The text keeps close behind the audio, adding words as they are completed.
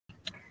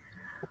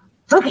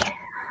Okay,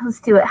 let's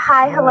do it.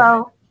 Hi,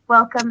 hello,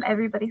 welcome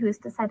everybody who's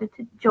decided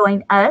to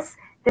join us.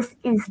 This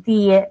is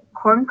the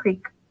Corn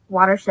Creek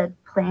Watershed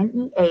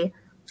Plan EA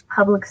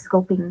public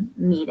scoping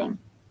meeting.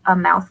 A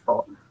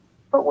mouthful,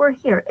 but we're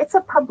here. It's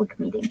a public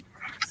meeting.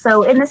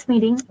 So in this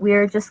meeting,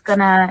 we're just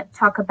gonna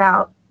talk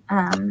about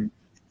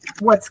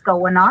what's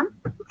going on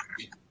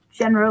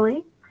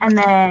generally, and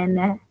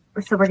then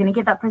so we're gonna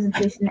give that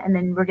presentation, and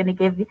then we're gonna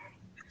give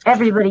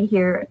everybody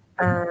here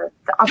the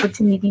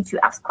opportunity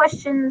to ask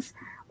questions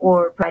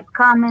or provide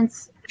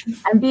comments.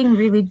 I'm being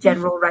really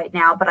general right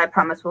now, but I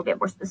promise we'll get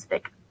more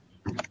specific.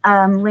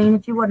 Lane,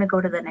 if you want to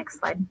go to the next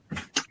slide.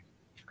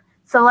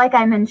 So like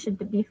I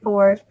mentioned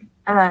before,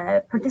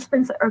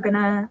 participants are going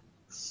to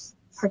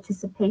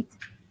participate.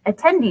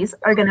 Attendees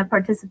are going to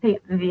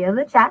participate via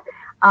the chat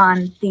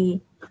on the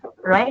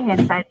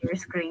right-hand side of your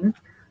screen,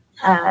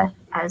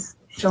 as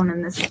shown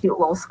in this cute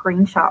little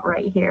screenshot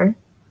right here.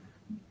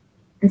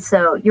 And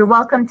so you're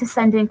welcome to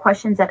send in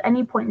questions at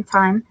any point in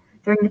time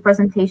during the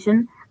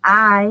presentation.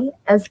 I,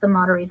 as the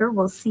moderator,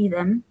 will see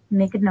them,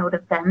 make a note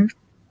of them.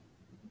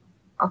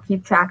 I'll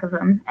keep track of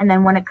them. And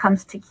then when it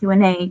comes to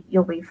Q&A,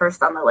 you'll be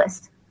first on the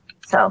list.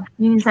 So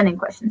you can send in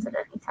questions at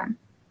any time.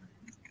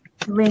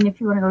 Lane,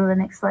 if you want to go to the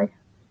next slide.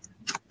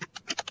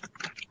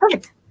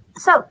 Perfect.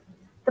 So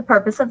the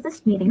purpose of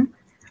this meeting,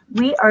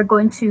 we are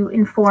going to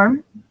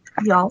inform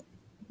y'all,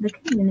 the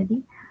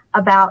community,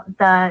 about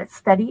the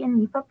study and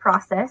NEPA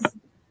process.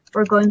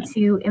 We're going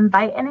to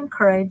invite and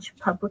encourage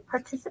public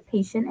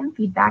participation and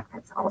feedback.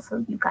 That's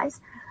also you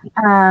guys.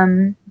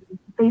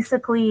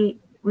 Basically,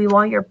 we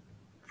want your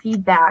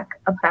feedback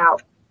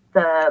about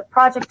the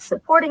project,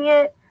 supporting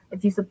it,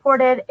 if you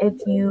support it, if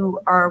you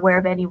are aware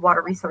of any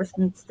water resource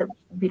needs that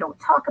we don't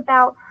talk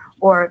about,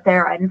 or if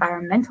there are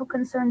environmental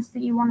concerns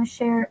that you want to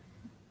share.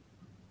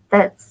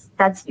 That's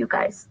you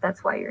guys.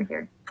 That's why you're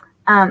here.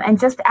 And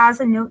just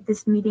as a note,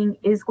 this meeting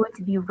is going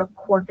to be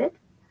recorded.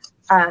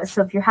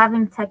 So if you're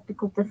having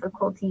technical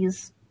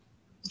difficulties,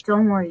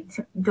 don't worry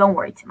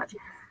too much.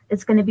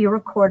 It's going to be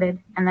recorded,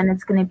 and then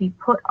it's going to be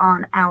put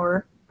on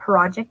our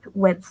project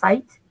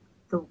website,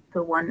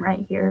 the one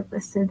right here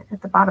listed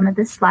at the bottom of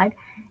this slide.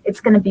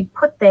 It's going to be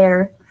put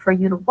there for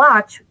you to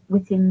watch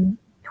within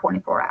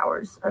 24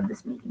 hours of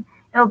this meeting.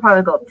 It'll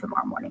probably go up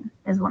tomorrow morning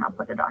is when I'll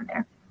put it on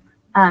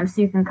there.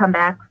 So you can come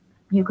back,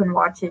 you can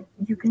watch it,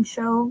 you can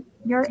show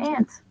your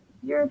aunt,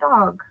 your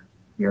dog,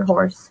 your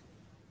horse.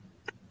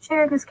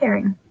 Sharing is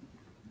caring.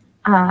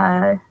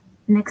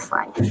 Next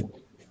slide.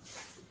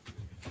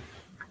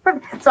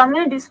 Perfect. So I'm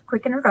going to do some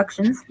quick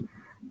introductions.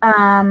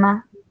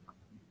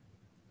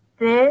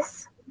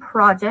 This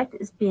project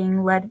is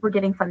being led, we're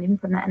getting funding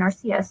from the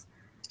NRCS.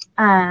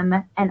 And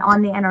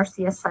on the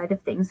NRCS side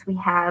of things, we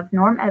have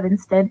Norm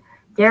Evanstead,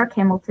 Derek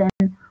Hamilton,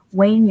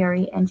 Wayne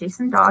Urie, and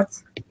Jason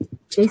Dodds.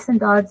 Jason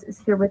Dodds is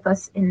here with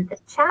us in the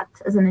chat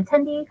as an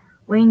attendee.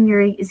 Wayne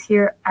Urie is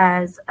here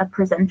as a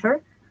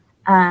presenter.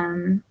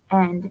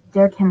 And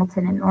Derek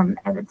Hamilton and Norm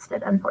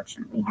Evanstead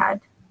unfortunately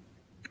had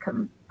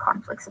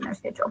conflicts in their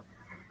schedule.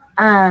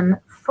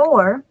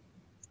 For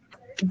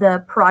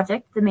the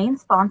project, the main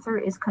sponsor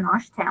is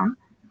Kanosh Town.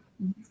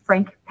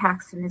 Frank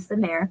Paxton is the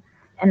mayor.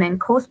 And then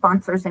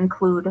co-sponsors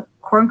include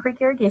Corn Creek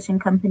Irrigation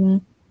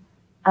Company,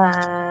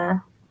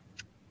 and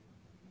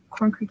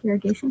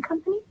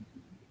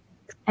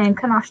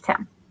Kanosh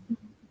Town.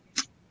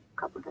 A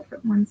couple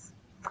different ones.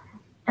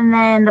 And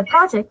then the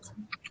project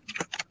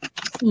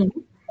team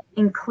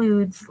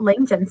includes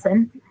Lane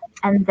Jensen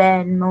and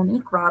then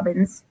Monique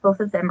Robbins. Both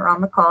of them are on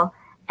the call.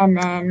 And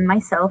then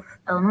myself,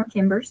 Eleanor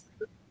Chambers.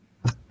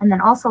 And then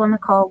also on the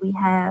call, we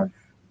have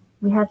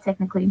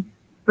technically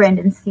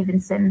Brandon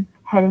Stevenson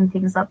heading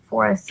things up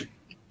for us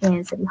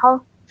in City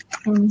Hall.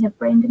 And we have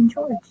Brandon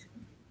George.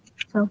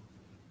 So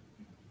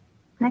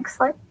next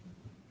slide.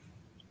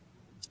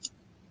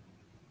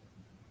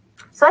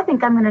 So I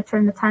think I'm going to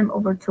turn the time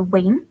over to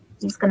Wayne.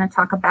 He's going to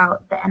talk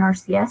about the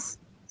NRCS,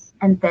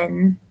 and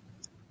then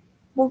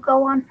we'll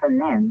go on from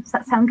there. Does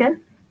that sound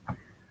good?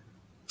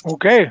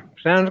 Okay,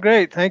 sounds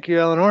great. Thank you,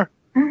 Eleanor.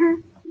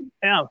 Mm-hmm.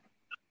 Yeah.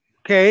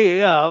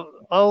 Okay,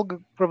 I'll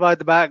provide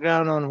the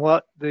background on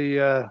what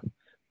the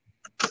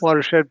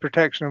Watershed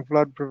Protection and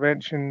Flood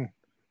Prevention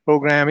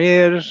Program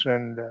is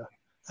and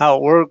how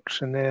it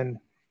works, and then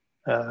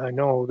I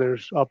know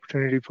there's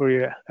opportunity for you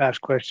to ask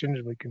questions,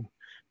 and we can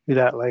do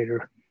that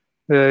later.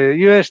 The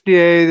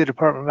USDA, the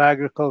Department of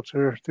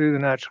Agriculture, through the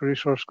Natural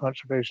Resource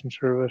Conservation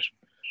Service,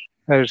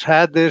 has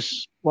had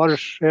this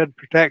watershed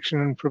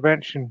protection and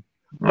prevention,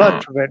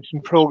 flood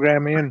prevention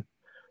program in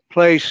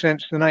place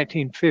since the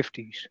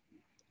 1950s.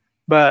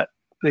 But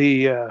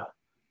the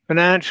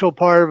financial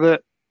part of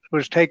it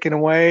was taken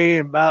away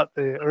in about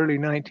the early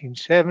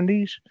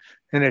 1970s,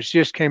 and it's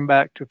just came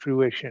back to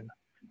fruition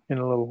in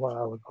a little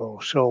while ago.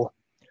 So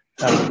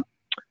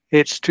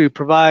it's to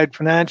provide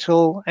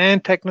financial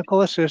and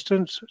technical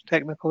assistance.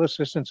 Technical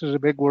assistance is a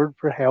big word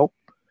for help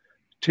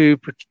to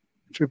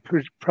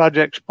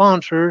project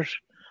sponsors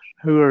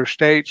who are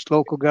states,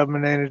 local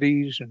government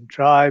entities, and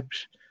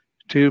tribes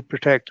to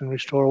protect and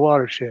restore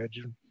watersheds.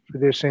 For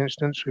this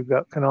instance, we've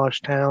got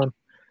Kanosh Town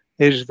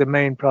is the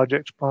main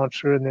project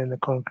sponsor, and then the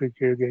Corn Creek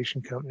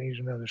Irrigation Company is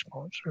another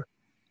sponsor.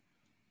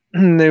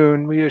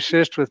 Then we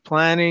assist with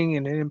planning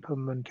and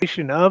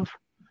implementation of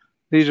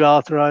these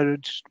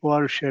authorized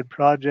watershed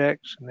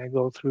projects, and they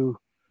go through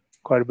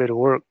quite a bit of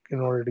work in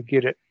order to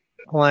get it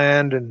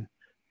planned,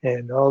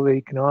 and all the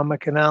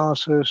economic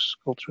analysis,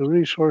 cultural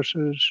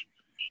resources,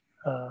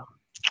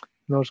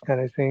 those kind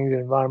of things,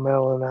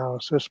 environmental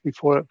analysis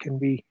before it can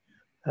be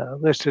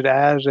listed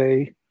as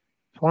a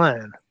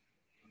plan.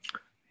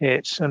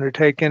 It's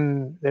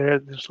undertaken, there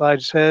the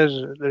slide says,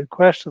 at the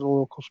request of the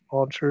local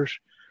sponsors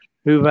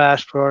who've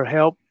asked for our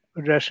help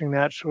addressing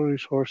natural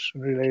resource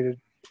and related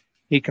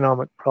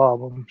economic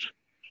problems.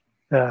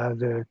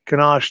 The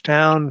Kanosh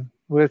town,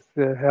 with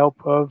the help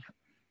of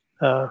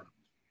the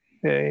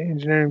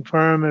engineering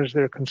firm as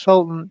their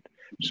consultant,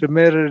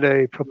 submitted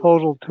a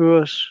proposal to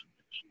us,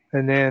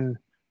 and then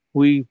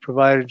we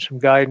provided some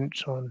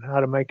guidance on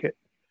how to make it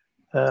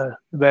the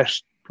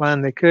best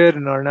plan they could.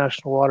 In our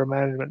National Water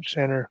Management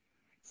Center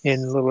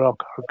in Little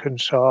Rock,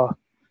 Arkansas,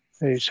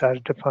 they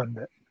decided to fund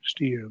it just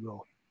a year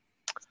ago.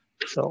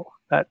 So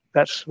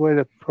that's the way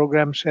the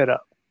program's set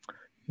up.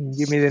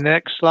 Give me the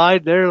next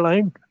slide there,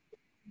 Lane.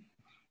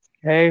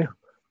 Okay,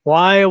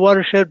 why a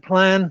watershed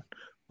plan?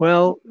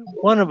 Well,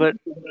 one of the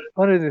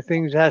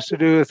things has to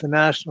do with the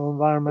National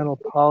Environmental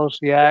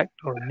Policy Act,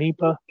 or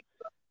NEPA,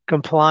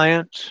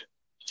 compliance.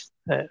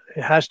 It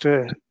has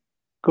to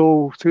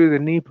go through the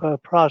NEPA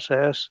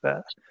process,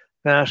 that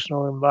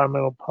National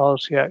Environmental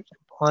Policy Act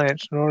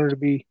compliance, in order to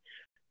be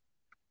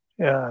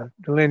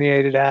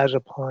delineated as a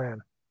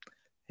plan.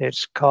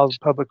 It's called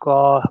Public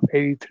Law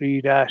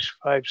 83-566.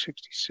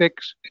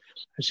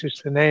 That's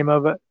just the name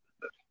of it.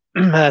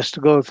 It has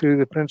to go through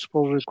the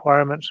principles,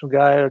 requirements, and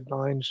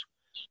guidelines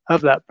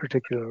of that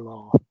particular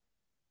law.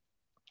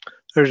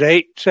 There's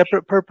 8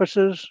 separate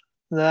purposes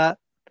that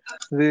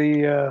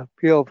the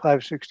PL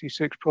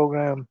 566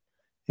 program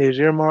is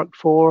earmarked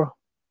for.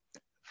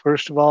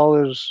 First of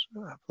all is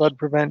flood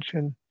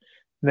prevention.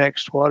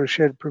 Next,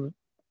 watershed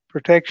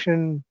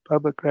protection,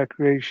 public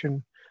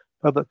recreation,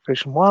 public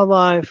fish and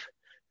wildlife,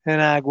 and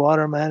ag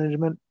water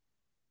management,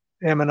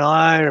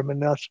 M&I, or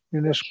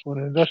municipal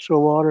and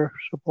industrial water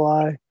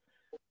supply,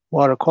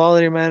 water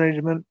quality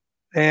management,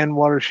 and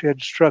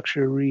watershed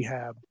structure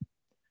rehab.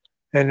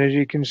 And as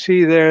you can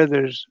see there,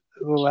 there's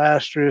a little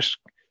asterisk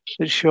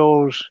that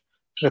shows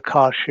the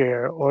cost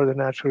share, or the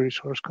natural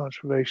resource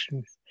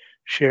conservation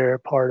share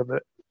part of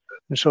it.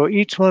 And so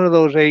each one of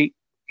those 8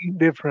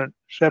 different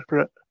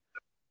separate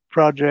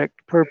project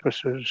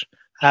purposes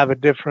have a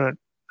different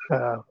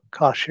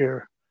cost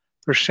share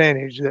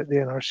percentage that the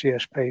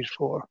NRCS pays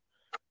for.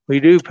 We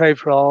do pay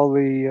for all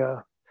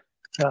the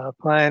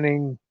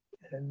planning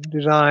and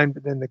design,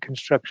 but then the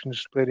construction is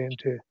split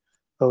into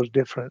those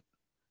different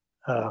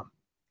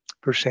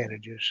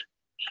percentages.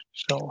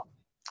 So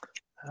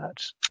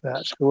that's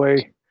the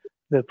way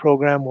the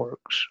program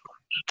works.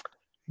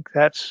 I think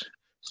that's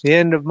the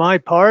end of my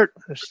part.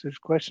 If there's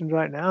questions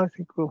right now, I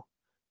think we'll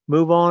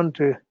move on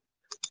to,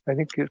 I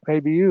think it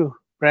may be you,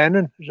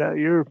 Brandon. Is that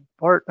your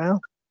part now?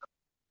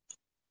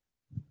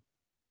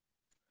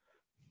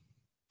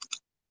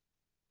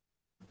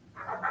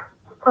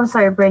 Oh,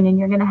 sorry, Brandon,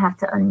 you're going to have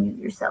to unmute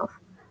yourself.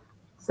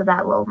 So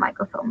that little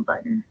microphone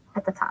button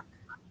at the top.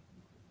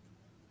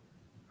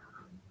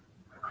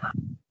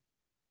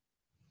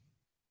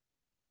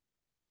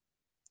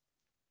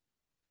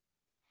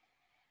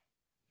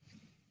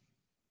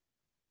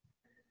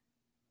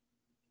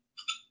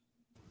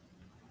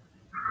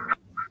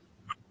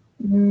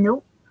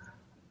 Nope.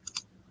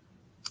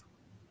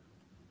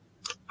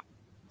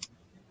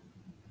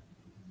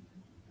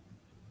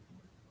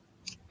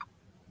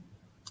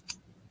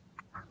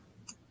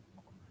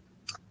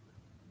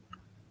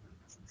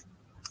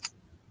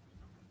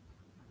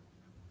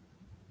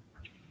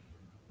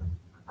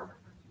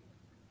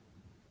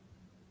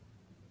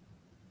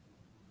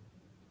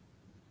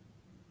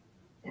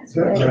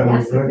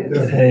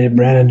 Hey,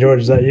 Brandon,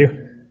 George, is that you?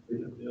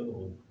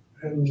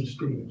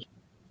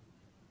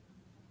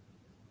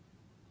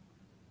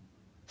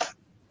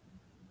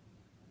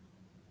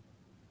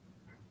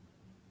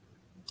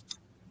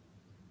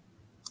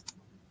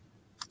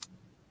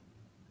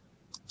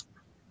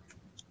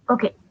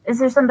 Okay, is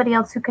there somebody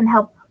else who can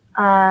help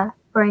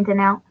Brandon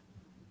out?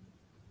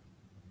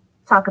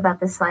 Talk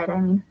about this slide, I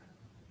mean.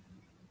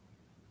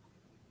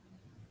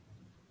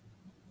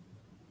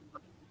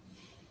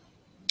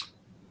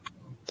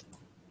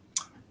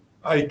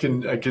 I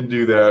can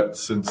do that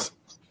since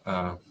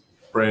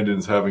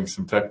Brandon's having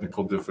some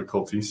technical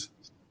difficulties.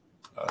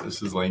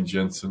 This is Lane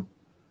Jensen,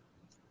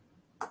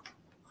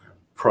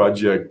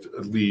 project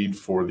lead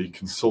for the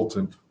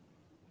consultant.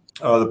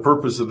 The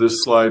purpose of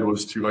this slide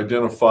was to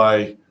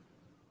identify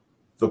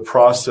the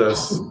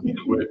process in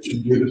which I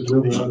can do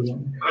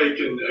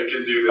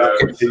that.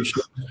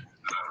 Application.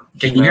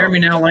 Can you hear me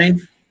now,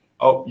 Lane?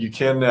 Oh, you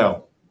can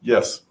now.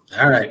 Yes.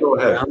 All right. Go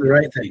ahead. On the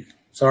right thing.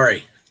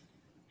 Sorry.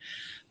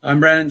 I'm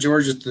Brandon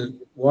George at the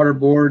Water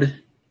Board.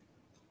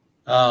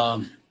 They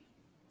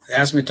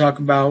asked me to talk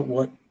about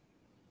what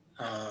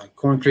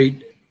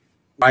concrete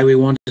why we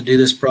wanted to do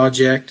this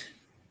project.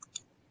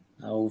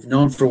 We've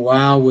known for a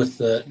while with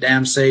the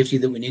dam safety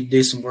that we need to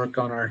do some work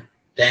on our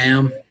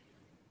dam.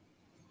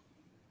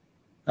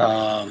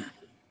 So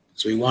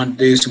we want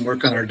to do some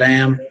work on our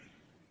dam.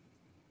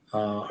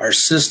 Our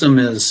system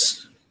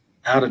is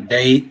out of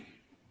date.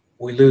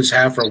 We lose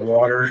half our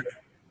water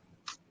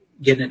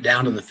getting it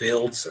down to the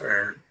fields.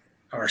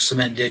 Our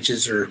cement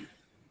ditches are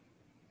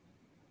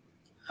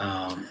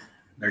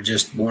they're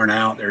just worn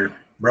out. They're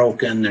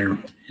broken. They're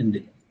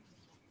in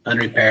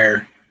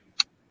repair.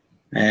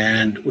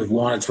 And we've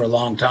wanted for a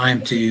long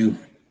time to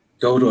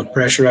go to a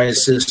pressurized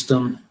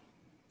system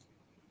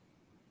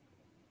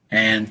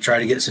and try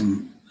to get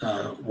some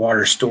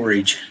water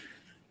storage.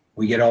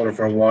 We get all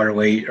of our water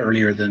way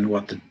earlier than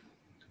what the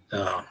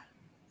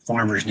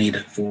farmers need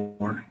it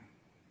for.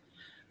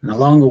 And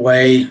along the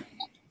way,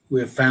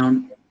 we've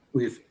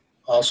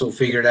also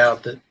figured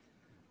out that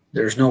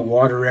there's no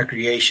water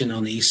recreation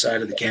on the east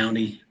side of the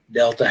county.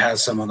 Delta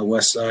has some on the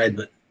west side,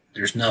 but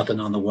there's nothing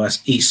on the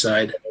east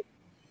side.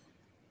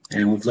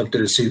 And we've looked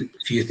at a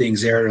few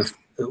things there of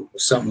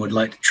something we'd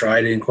like to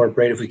try to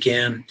incorporate if we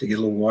can to get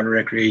a little water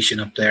recreation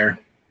up there.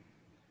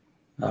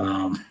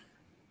 And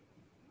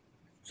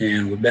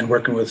we've been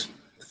working with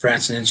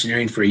Franson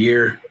Engineering for a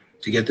year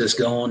to get this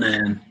going,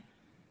 and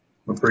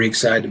we're pretty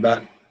excited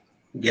about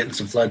getting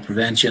some flood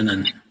prevention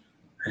and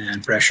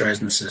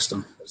pressurizing the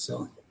system.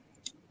 So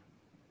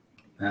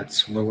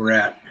that's where we're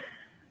at.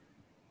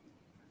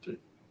 Okay.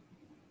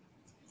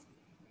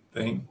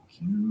 Thank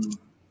you.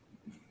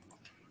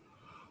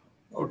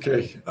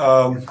 Okay.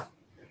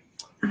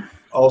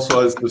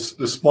 Also, as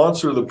the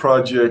sponsor of the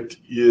project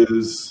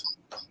is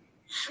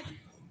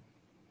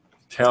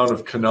Town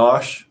of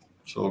Kanosh.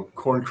 So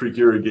Corn Creek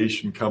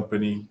Irrigation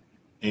Company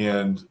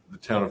and the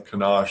Town of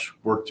Kanosh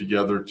work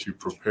together to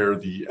prepare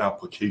the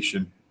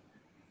application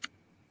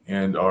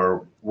and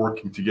are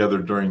working together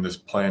during this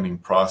planning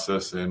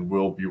process, and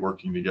will be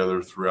working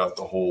together throughout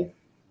the whole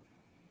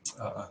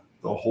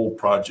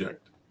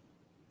project.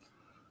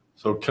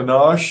 So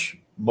Kanosh,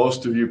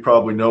 most of you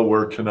probably know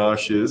where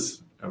Kanosh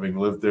is, having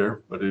lived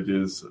there, but it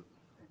is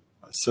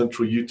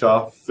central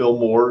Utah.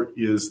 Fillmore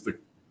is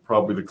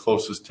probably the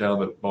closest town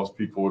that most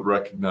people would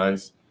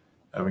recognize,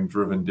 having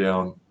driven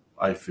down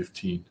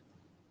I-15.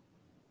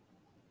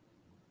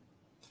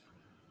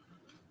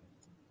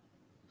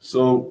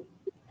 So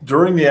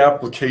during the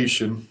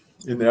application,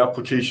 in the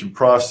application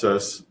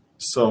process,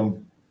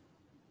 some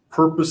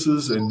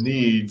purposes and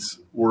needs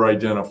were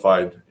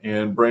identified,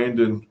 and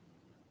Brandon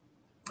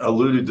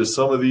alluded to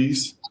some of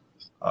these: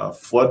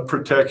 flood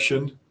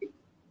protection,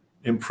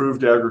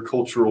 improved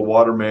agricultural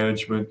water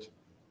management,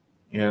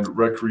 and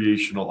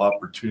recreational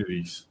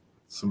opportunities.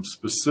 Some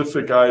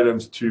specific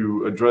items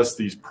to address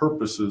these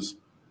purposes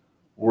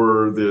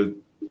were the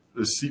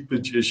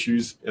seepage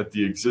issues at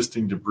the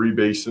existing debris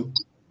basin.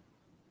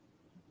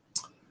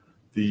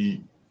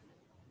 The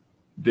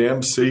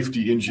dam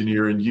safety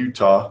engineer in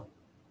Utah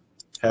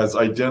has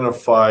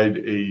identified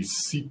a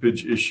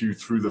seepage issue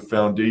through the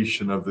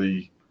foundation of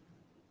the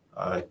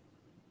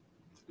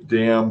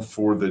dam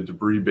for the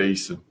debris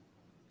basin.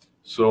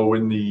 So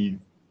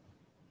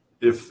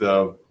if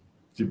the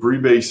debris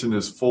basin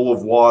is full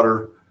of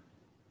water,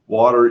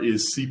 water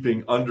is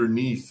seeping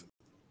underneath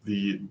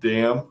the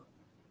dam,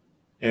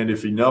 and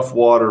if enough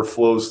water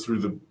flows through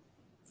the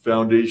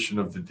foundation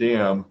of the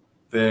dam,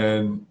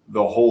 then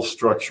the whole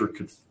structure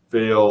could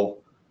fail,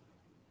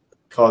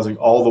 causing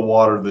all the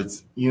water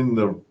that's in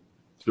the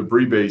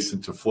debris basin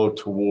to flow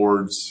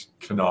towards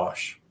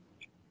Kanosh.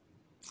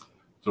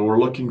 So we're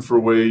looking for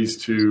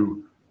ways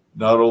to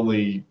not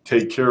only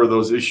take care of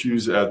those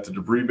issues at the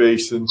debris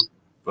basin,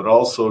 but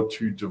also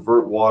to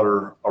divert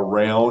water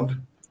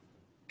around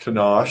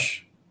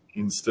Kanosh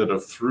instead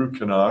of through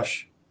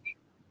Kanosh.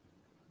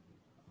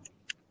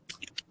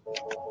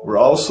 We're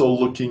also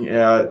looking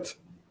at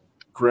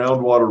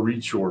groundwater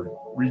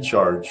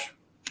recharge.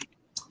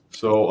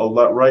 So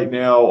right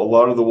now, a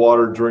lot of the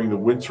water during the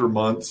winter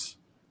months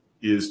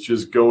is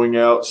just going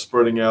out,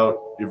 spreading out,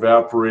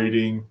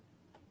 evaporating,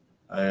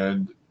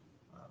 and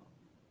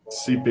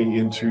seeping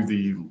into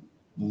the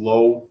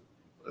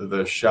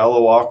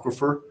shallow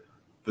aquifer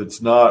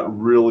that's not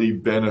really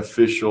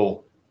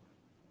beneficial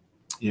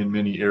in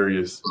many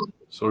areas.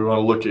 So we want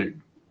to look at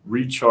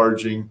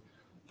recharging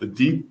the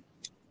deep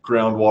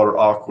groundwater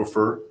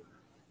aquifer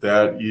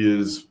that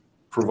is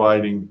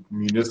providing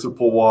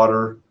municipal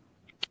water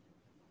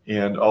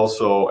and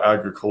also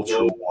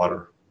agricultural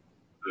water.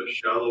 The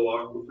shallow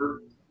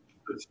aquifer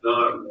that's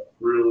not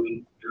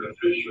really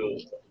beneficial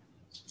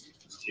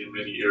in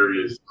many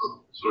areas.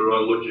 So we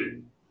want to look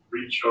at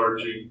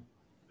recharging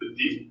the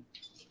deep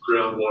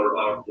groundwater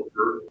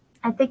aquifer.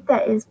 I think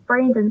that is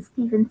Brandon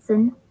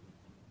Stevenson.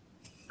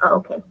 Oh,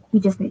 okay. He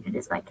just muted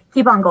his mic.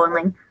 Keep on going,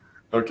 Ling.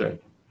 Okay.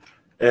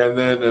 And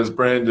then, as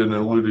Brandon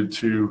alluded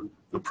to,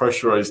 the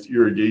pressurized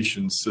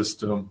irrigation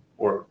system,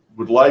 or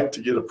would like to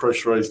get a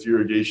pressurized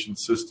irrigation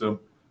system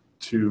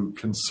to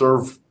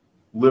conserve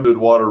limited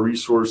water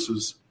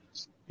resources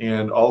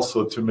and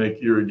also to make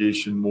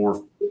irrigation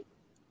more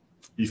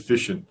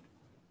efficient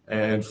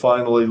and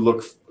finally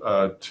look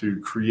to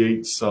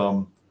create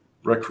some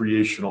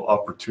recreational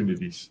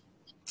opportunities.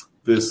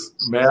 This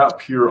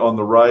map here on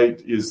the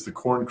right is the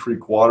Corn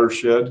Creek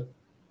Watershed,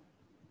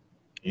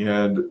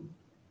 and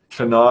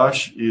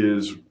Kanosh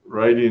is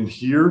right in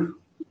here.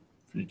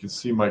 You can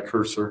see my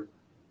cursor,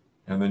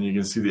 and then you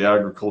can see the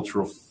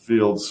agricultural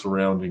fields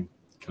surrounding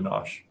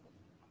Kanosh.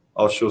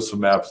 I'll show some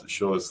maps that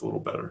show this a little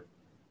better.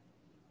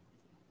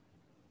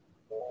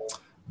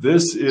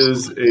 This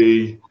is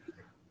a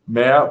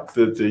map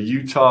that the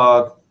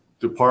Utah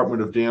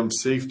Department of Dam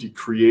Safety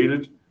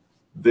created.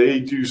 They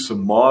do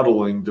some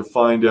modeling to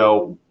find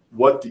out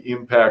what the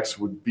impacts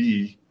would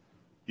be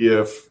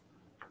if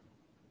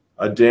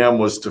a dam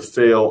was to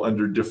fail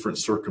under different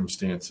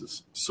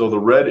circumstances. So the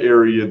red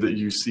area that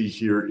you see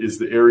here is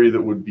the area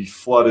that would be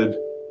flooded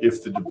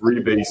if the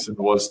debris basin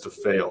was to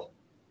fail.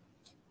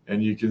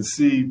 And you can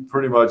see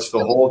pretty much the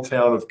whole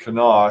town of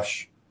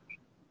Kanosh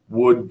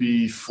would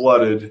be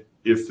flooded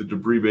if the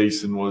debris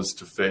basin was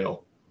to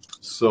fail.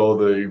 So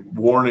the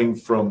warning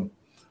from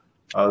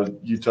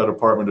Utah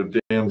Department of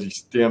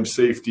Dam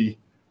Safety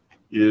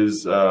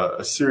is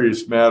a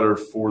serious matter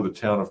for the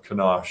town of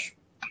Kanosh.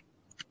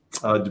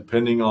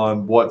 Depending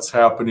on what's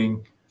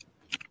happening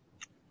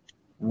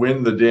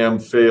when the dam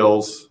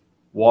fails,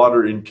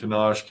 water in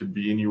Kanosh could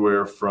be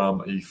anywhere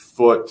from a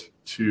foot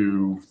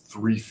to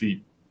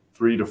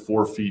 3 to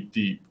 4 feet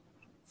deep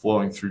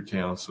flowing through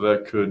town. So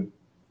that could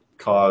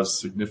cause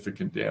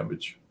significant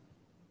damage.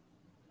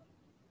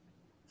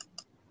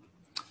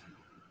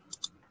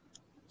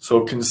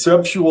 So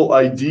conceptual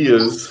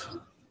ideas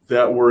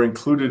that were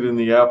included in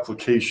the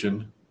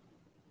application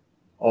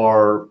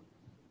are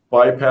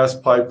bypass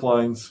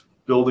pipelines,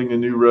 building a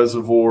new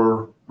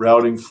reservoir,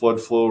 routing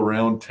flood flow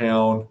around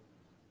town,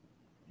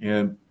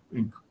 and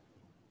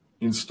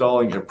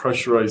installing a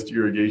pressurized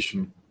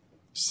irrigation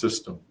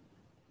system.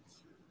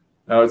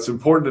 Now, it's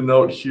important to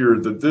note here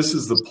that this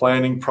is the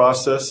planning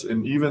process,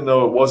 and even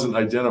though it wasn't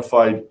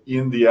identified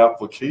in the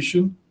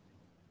application,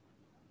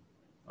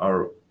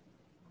 or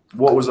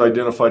what was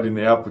identified in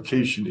the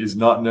application is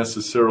not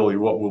necessarily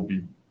what will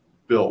be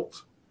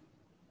built.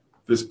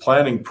 This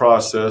planning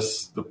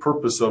process, the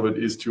purpose of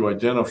it is to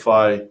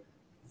identify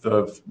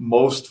the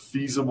most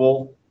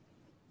feasible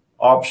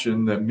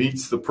option that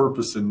meets the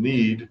purpose and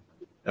need,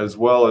 as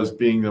well as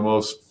being the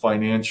most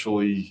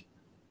financially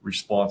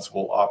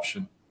responsible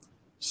option.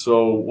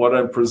 So what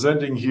I'm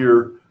presenting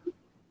here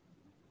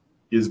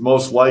is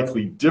most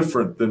likely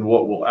different than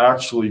what will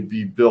actually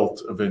be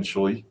built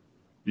eventually,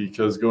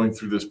 because going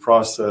through this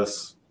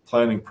process,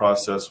 planning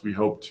process, we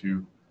hope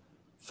to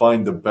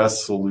find the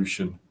best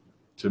solution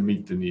to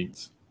meet the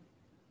needs.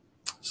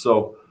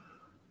 So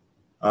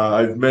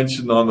I've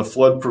mentioned on the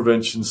flood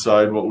prevention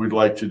side what we'd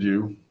like to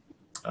do,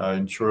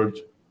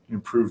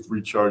 improved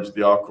recharge of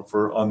the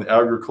aquifer. On the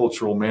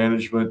agricultural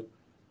management,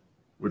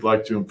 we'd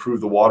like to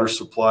improve the water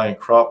supply and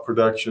crop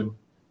production,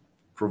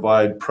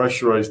 provide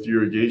pressurized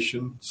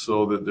irrigation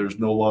so that there's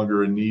no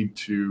longer a need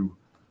to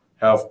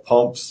have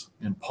pumps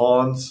in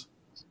ponds,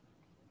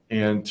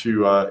 and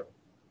to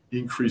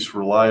increase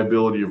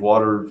reliability of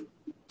water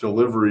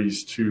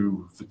deliveries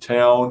to the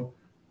town,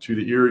 to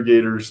the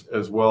irrigators,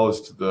 as well as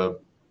to the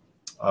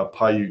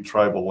Paiute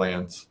tribal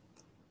lands.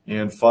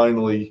 And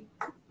finally,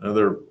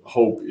 another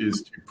hope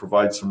is to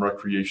provide some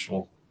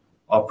recreational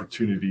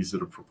opportunities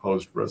at a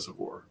proposed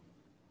reservoir.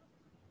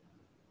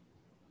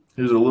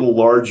 Here's a little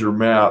larger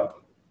map.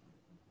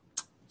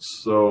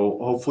 So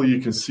hopefully you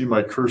can see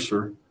my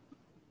cursor.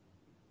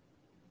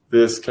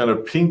 This kind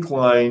of pink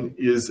line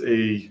is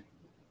a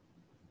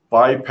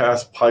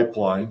bypass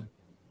pipeline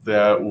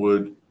that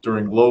would,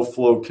 during low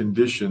flow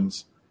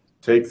conditions,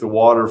 take the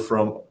water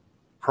from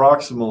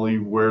approximately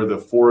where the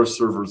Forest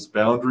Service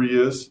boundary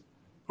is,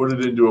 put it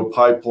into a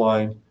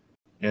pipeline,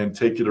 and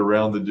take it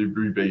around the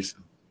debris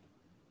basin.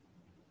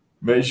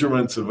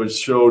 Measurements have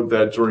showed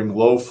that during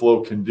low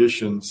flow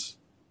conditions,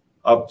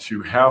 up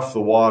to half the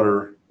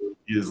water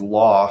is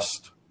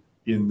lost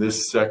in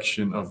this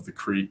section of the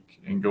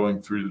creek and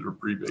going through the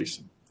debris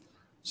basin.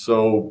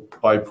 So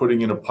by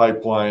putting in a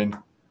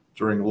pipeline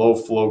during low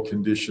flow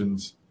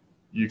conditions,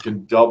 you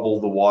can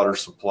double the water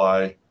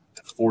supply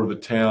for the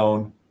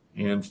town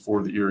and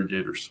for the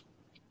irrigators.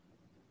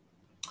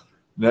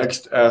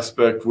 Next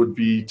aspect would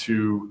be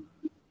to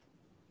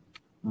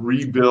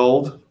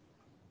rebuild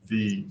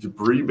the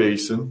debris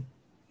basin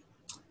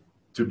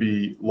to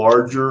be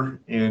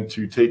larger and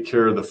to take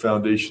care of the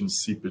foundation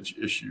seepage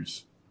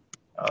issues.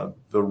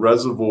 The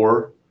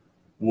reservoir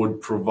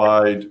would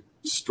provide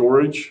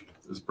storage.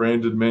 As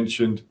Brandon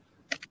mentioned,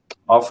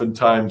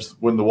 oftentimes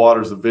when the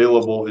water is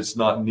available, it's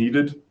not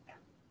needed.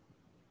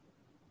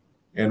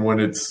 And when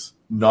it's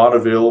not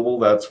available,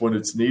 that's when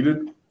it's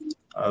needed.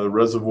 The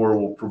reservoir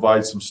will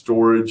provide some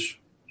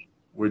storage,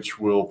 which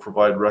will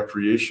provide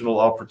recreational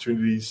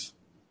opportunities,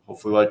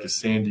 hopefully like a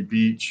sandy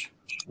beach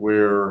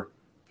where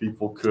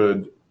people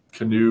could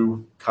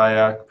canoe,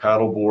 kayak,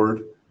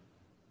 paddleboard,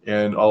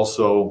 and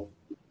also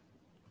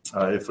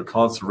if a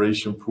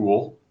conservation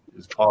pool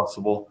is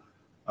possible,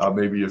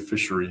 maybe a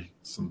fishery,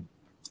 some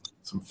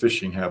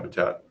fishing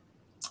habitat.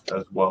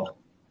 as well.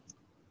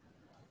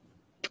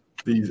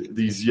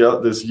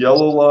 This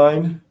yellow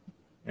line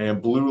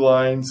and blue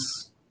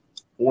lines,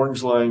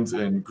 orange lines,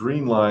 and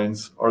green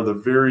lines are the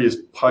various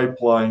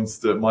pipelines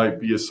that might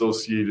be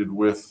associated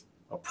with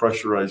a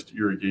pressurized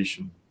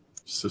irrigation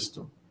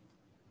system.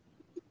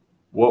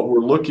 What we're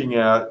looking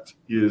at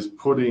is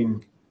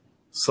putting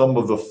some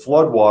of the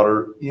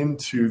floodwater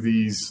into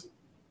these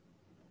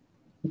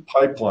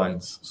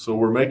pipelines. So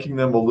we're making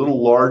them a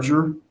little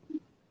larger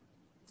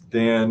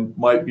than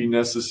might be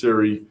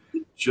necessary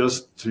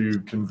just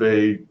to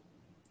convey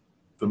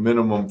the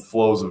minimum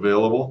flows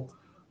available,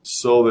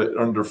 so that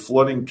under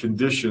flooding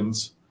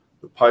conditions,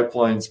 the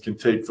pipelines can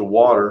take the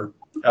water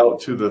out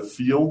to the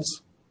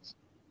fields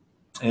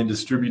and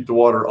distribute the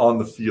water on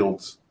the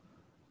fields.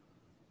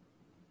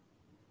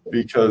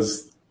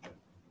 Because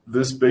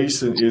this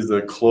basin is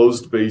a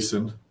closed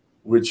basin,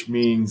 which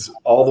means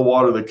all the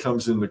water that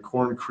comes into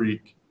Corn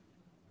Creek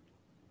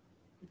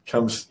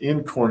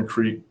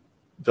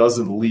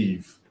doesn't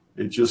leave.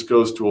 It just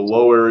goes to a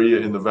low area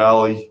in the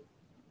valley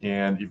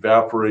and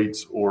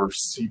evaporates or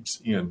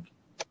seeps in.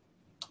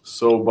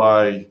 So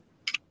by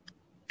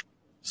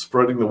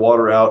spreading the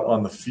water out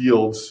on the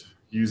fields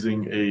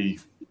using a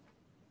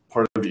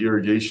part of the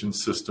irrigation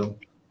system,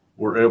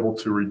 we're able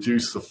to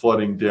reduce the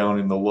flooding down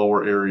in the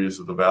lower areas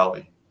of the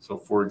valley. So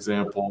for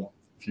example,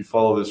 if you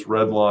follow this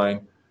red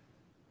line,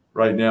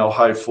 right now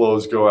high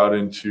flows go out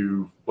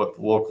into what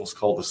the locals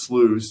call the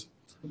sloughs.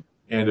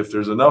 And if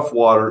there's enough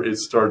water, it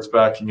starts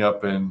backing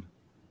up and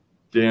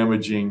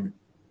damaging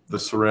the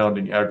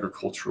surrounding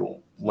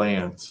agricultural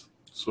lands.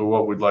 So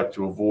what we'd like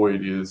to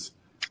avoid is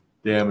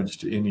damage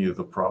to any of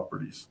the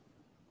properties.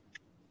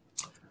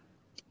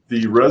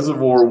 The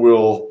reservoir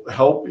will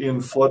help in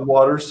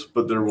floodwaters,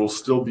 but there will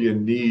still be a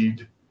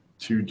need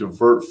to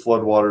divert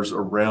floodwaters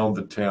around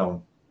the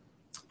town.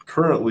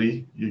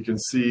 Currently, you can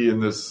see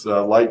in this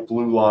light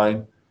blue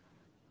line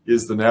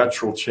is the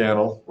natural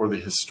channel or the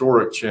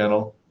historic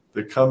channel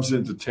that comes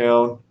into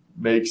town,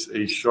 makes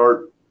a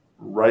sharp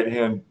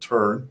right-hand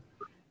turn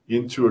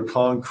into a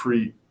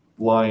concrete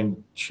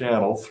line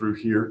channel through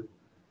here.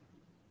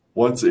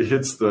 Once it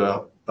hits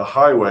the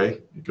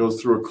highway, it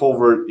goes through a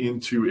culvert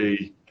into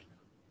a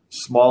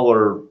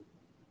smaller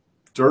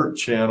dirt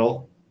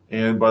channel,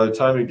 and by the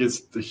time it gets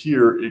to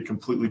here, it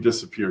completely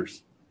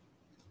disappears.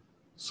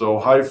 So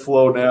high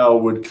flow now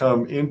would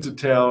come into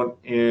town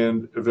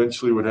and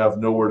eventually would have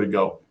nowhere to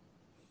go.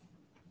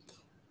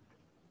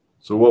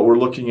 So what we're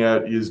looking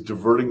at is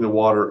diverting the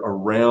water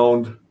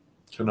around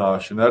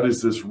Kanash, and that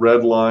is this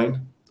red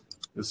line.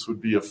 This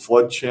would be a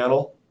flood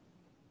channel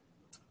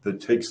that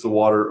takes the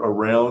water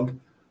around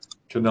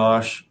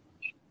Kanash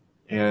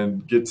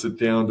and gets it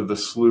down to the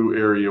slough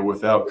area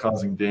without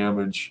causing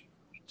damage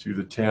to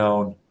the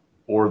town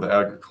or the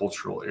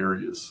agricultural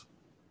areas.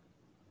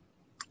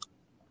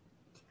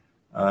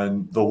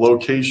 And the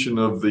location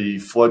of the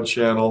flood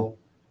channel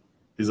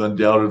is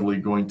undoubtedly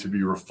going to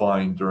be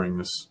refined during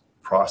this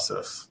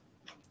process.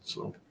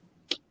 So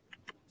I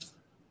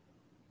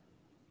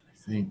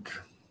think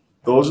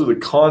those are the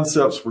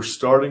concepts we're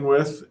starting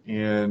with,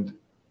 and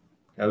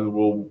as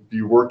we'll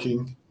be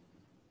working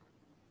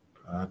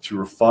to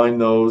refine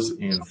those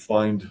and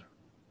find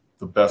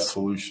the best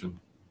solution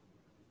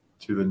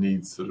to the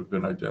needs that have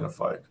been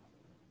identified.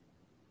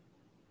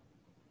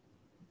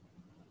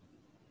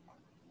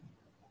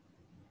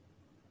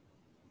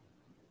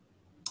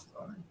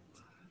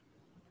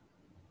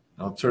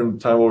 I'll turn the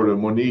time over to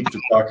Monique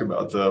to talk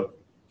about the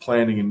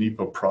planning and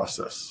NEPA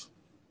process.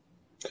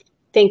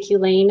 Thank you,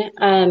 Lane.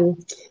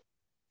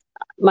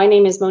 My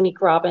name is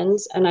Monique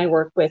Robbins, and I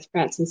work with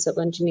Branson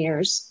Civil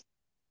Engineers.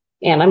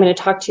 And I'm going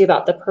to talk to you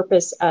about the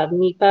purpose of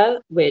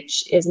NEPA,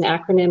 which is an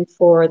acronym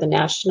for the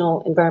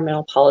National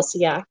Environmental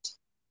Policy Act.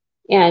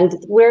 And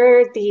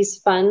where these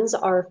funds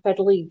are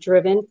federally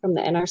driven from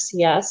the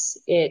NRCS,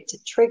 it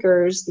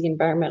triggers the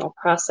environmental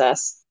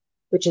process,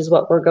 which is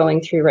what we're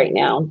going through right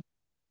now.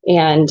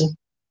 And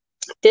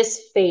this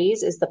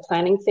phase is the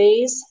planning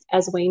phase.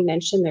 As Wayne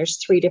mentioned, there's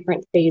 3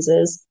 different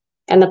phases.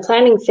 And the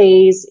planning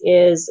phase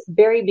is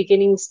very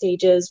beginning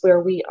stages where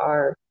we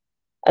are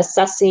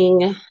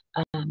assessing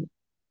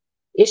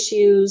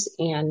issues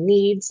and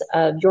needs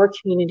of your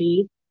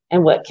community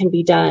and what can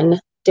be done,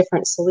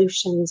 different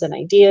solutions and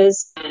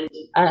ideas,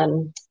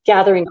 and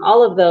gathering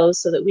all of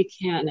those so that we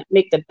can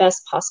make the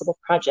best possible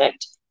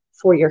project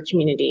for your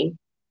community.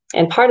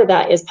 And part of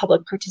that is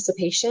public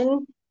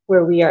participation,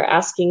 where we are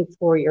asking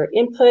for your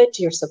input,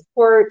 your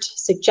support,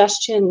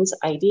 suggestions,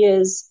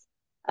 ideas.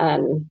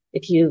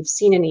 If you've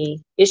seen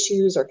any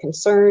issues or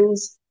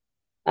concerns,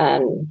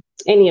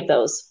 any of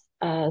those.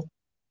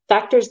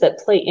 Factors that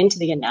play into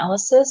the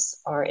analysis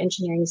are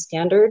engineering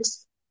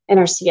standards.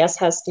 NRCS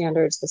has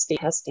standards, the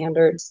state has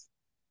standards.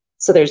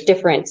 So there's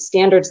different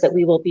standards that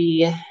we will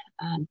be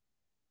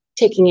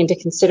taking into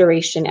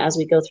consideration as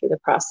we go through the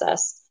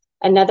process.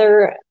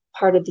 Another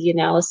part of the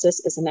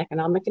analysis is an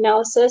economic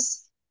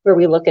analysis, where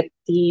we look at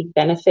the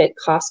benefit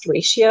cost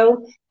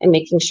ratio and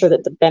making sure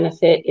that the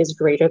benefit is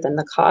greater than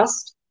the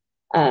cost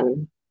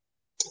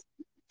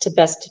to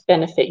best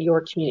benefit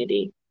your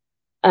community.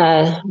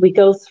 We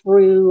go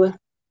through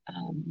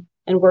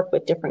and work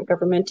with different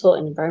governmental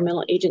and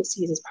environmental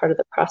agencies as part of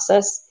the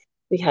process.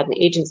 We had an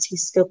agency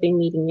scoping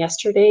meeting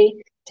yesterday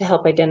to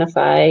help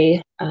identify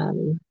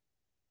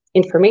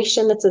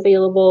information that's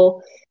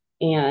available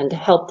and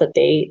help that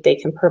they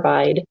can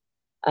provide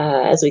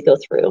as we go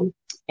through.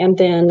 And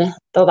then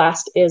the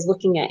last is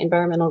looking at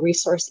environmental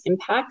resource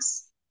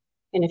impacts.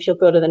 And if you'll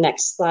go to the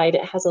next slide,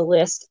 it has a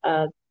list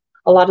of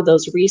a lot of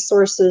those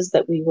resources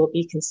that we will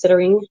be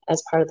considering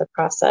as part of the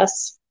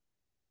process.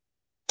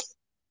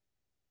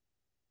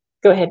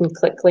 Go ahead and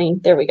click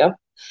link. There we go.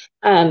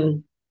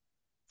 And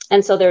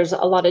so there's a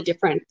lot of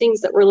different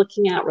things that we're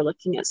looking at. We're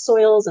looking at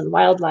soils and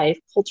wildlife,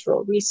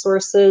 cultural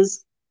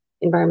resources,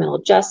 environmental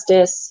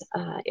justice,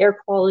 air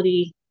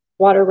quality,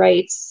 water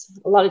rights,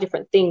 a lot of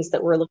different things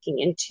that we're looking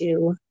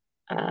into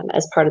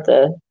as part of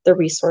the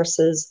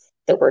resources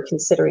that we're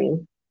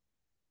considering.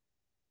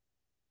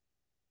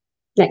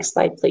 Next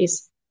slide,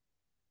 please.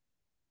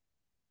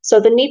 So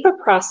the NEPA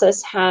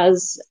process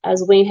has,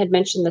 as Wayne had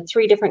mentioned, the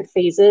 3 different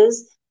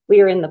phases. We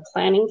are in the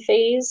planning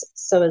phase.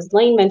 So as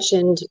Lane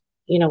mentioned,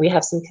 we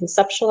have some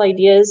conceptual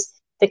ideas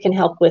that can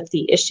help with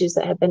the issues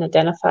that have been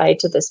identified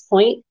to this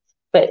point.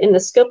 But in the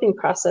scoping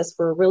process,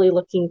 we're really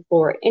looking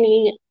for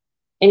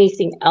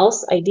anything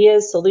else,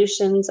 ideas,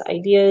 solutions,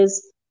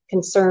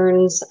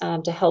 concerns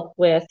to help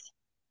with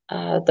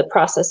the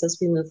process as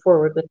we move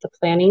forward with the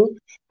planning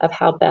of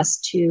how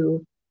best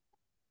to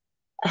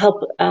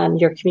help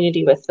your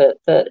community with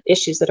the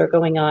issues that are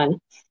going on.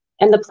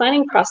 And the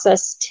planning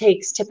process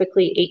takes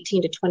typically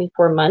 18 to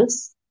 24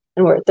 months.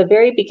 And we're at the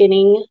very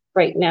beginning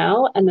right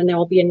now, and then there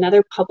will be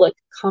another public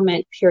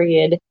comment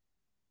period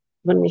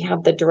when we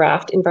have the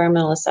draft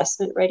environmental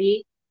assessment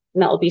ready.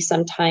 And that will be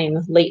sometime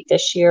late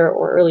this year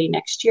or early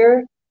next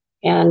year.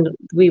 And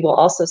we will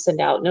also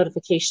send out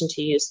notification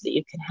to you so that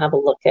you can have a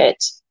look at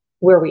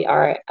where we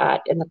are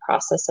at in the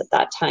process at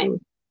that time.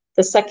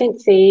 The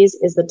second phase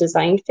is the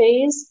design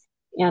phase,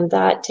 and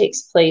that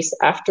takes place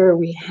after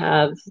we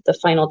have the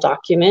final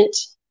document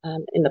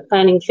in the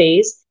planning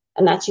phase,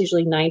 and that's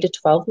usually 9 to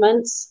 12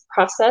 months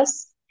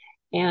process.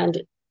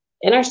 And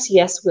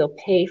NRCS will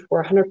pay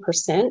for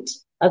 100%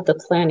 of the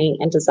planning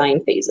and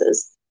design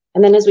phases.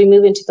 And then as we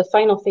move into the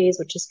final phase,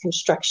 which is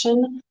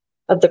construction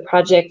of the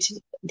project,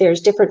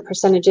 there's different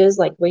percentages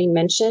like Wayne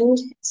mentioned.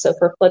 So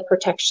for flood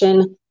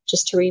protection,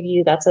 just to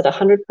review, that's at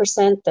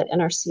 100% that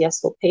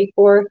NRCS will pay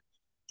for.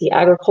 The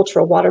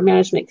agricultural water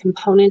management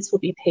components will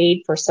be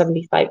paid for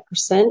 75%.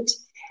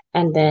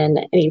 And then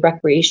any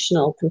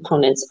recreational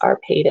components are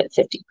paid at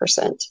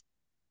 50%.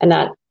 And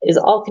that is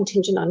all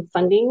contingent on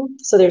funding.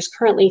 So there's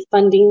currently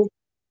funding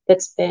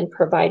that's been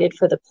provided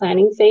for the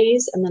planning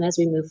phase. And then as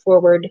we move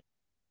forward,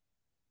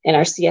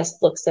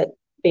 NRCS looks at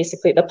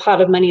basically the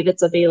pot of money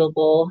that's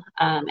available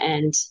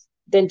and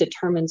then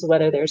determines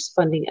whether there's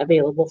funding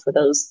available for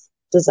those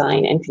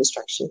design and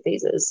construction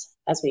phases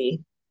as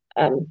we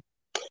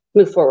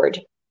move forward.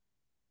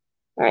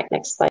 All right,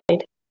 next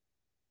slide.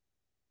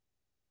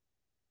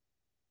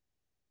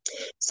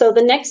 So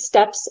the next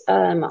steps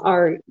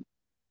are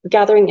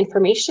gathering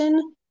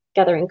information,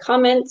 gathering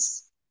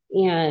comments,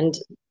 and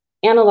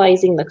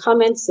analyzing the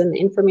comments and the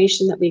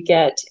information that we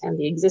get and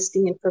the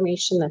existing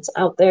information that's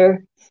out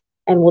there.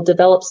 And we'll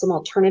develop some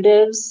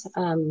alternatives,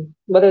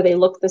 whether they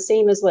look the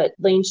same as what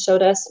Lane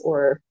showed us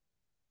or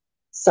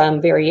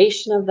some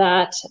variation of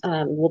that.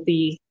 We'll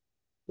be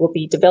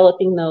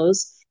developing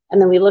those.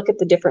 And then we look at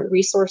the different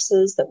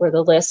resources that were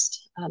the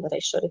list that I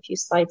showed a few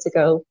slides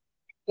ago,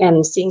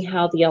 and seeing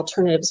how the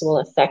alternatives will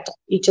affect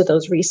each of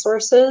those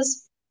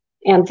resources.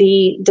 And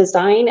the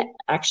design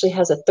actually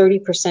has a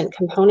 30%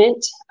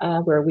 component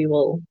where we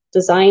will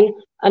design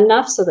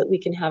enough so that we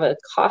can have a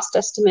cost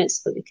estimate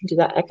so that we can do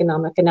that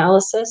economic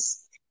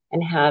analysis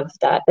and have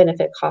that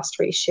benefit cost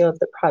ratio of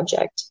the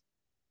project.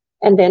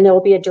 And then there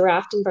will be a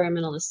draft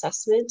environmental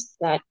assessment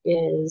that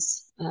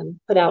is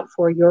put out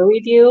for your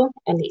review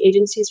and the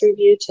agency's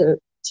review to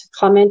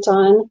comment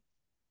on.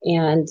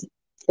 And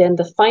then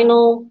the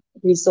final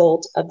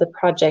result of the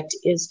project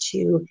is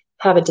to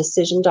have a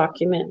decision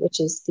document, which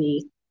is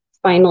the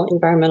final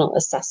environmental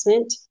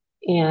assessment.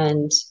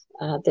 And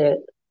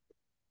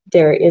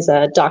there is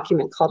a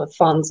document called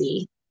a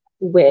FONSI,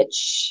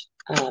 which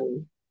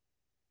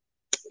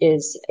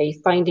is a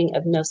finding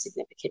of no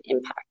significant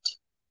impact.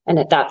 And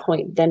at that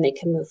point, then they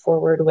can move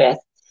forward with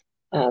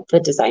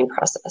the design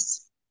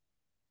process.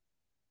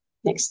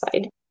 Next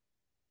slide.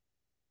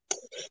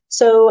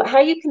 So how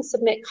you can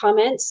submit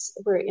comments,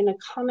 we're in a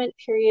comment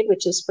period,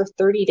 which is for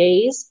 30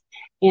 days,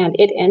 and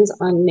it ends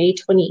on May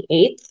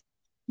 28th.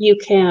 You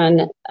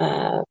can,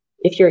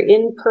 if you're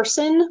in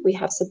person, we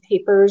have some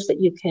papers that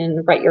you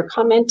can write your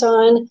comment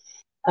on.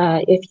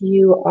 If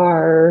you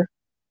are,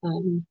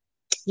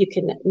 you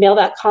can mail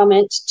that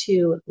comment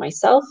to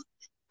myself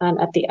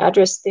at the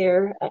address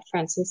there at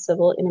Franson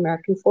Civil in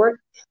American Fork,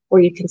 or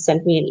you can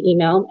send me an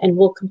email and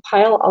we'll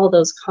compile all of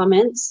those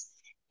comments.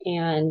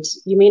 And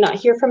you may not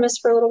hear from us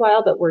for a little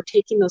while, but we're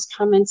taking those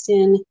comments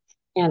in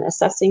and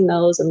assessing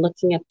those and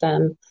looking at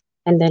them.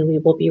 And then we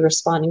will be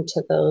responding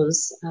to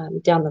those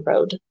down the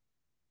road.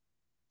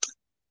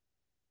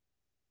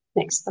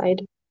 Next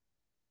slide.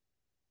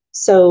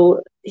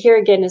 So here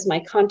again is my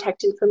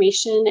contact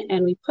information,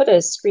 and we put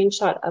a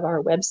screenshot of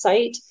our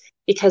website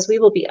because we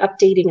will be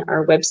updating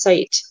our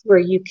website where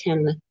you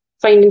can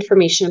find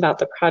information about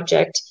the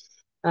project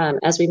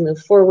as we move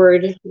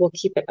forward. We'll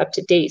keep it up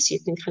to date so you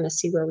can kind of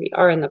see where we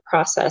are in the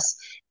process.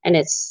 And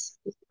it's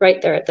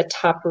right there at the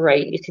top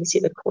right. You can see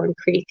the Corn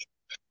Creek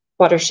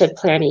Watershed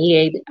Plan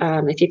EA.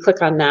 If you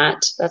click on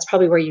that, that's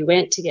probably where you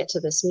went to get to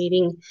this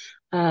meeting.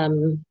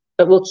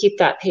 But we'll keep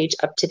that page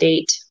up to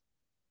date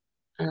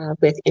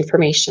with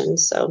information.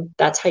 So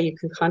that's how you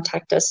can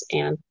contact us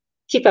and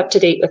keep up to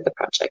date with the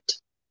project.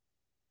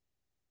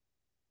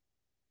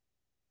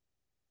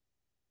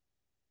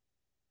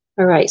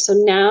 All right, so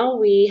now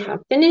we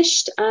have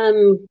finished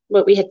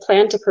what we had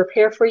planned to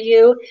prepare for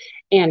you.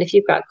 And if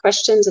you've got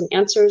questions and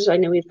answers, I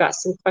know we've got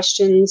some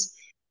questions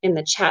in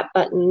the chat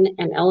button,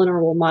 and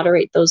Eleanor will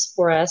moderate those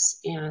for us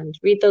and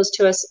read those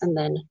to us. And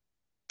then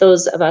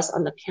those of us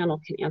on the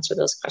panel can answer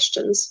those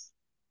questions.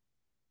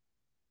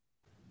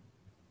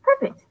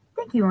 Perfect.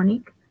 Thank you,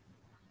 Monique.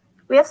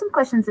 We have some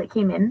questions that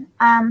came in.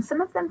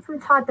 Some of them from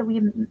Todd that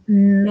we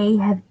may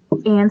have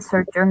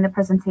answered during the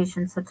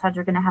presentation. So Todd,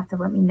 you're going to have to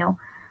let me know.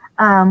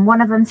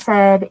 One of them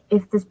said,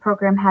 if this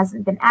program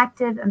hasn't been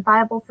active and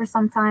viable for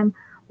some time,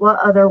 what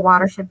other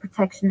watershed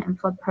protection and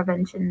flood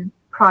prevention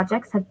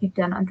projects have you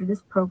done under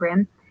this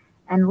program?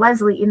 And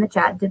Leslie in the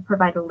chat did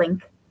provide a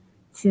link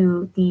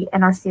to the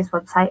NRCS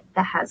website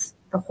that has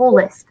the whole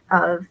list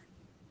of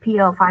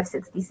PL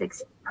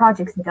 566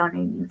 projects done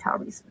in Utah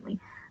recently,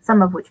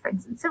 some of which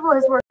Friends and Civil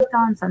has worked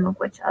on, some of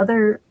which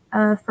other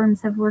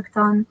firms have worked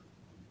on.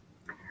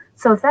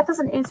 So if that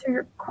doesn't answer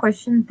your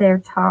question there,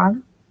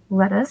 Todd,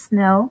 let us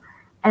know.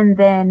 And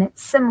then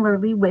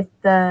similarly with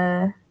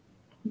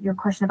your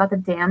question about the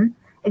dam,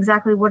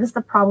 exactly what is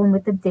the problem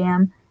with the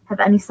dam? Have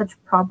any such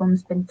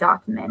problems been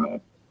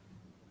documented?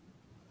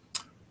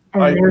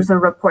 And there's a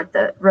report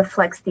that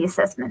reflects the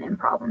assessment and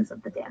problems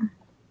of the dam.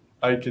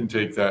 I can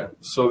take that.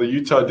 So the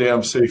Utah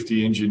Dam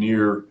Safety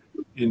Engineer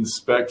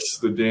inspects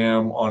the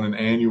dam on an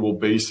annual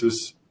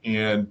basis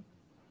and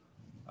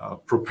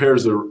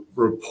prepares a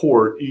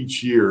report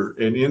each year.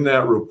 And in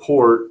that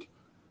report,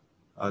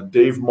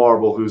 Dave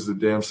Marble, who's the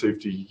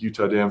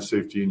Utah Dam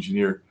Safety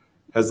Engineer,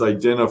 has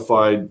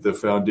identified the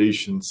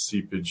foundation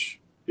seepage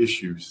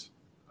issues.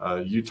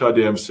 Utah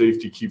Dam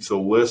Safety keeps a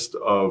list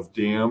of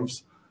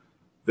dams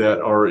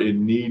that are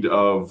in need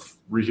of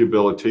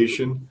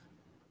rehabilitation,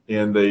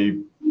 and they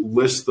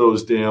list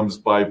those dams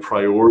by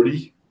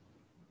priority,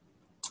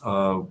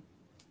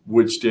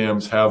 which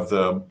dams have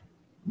the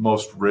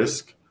most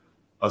risk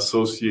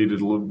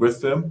associated with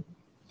them.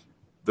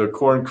 The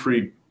Corn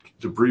Creek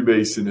debris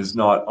basin is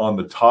not on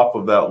the top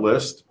of that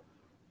list,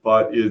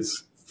 but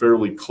it's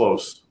fairly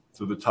close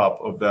to the top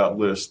of that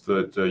list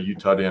that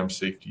Utah Dam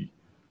Safety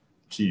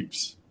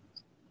keeps.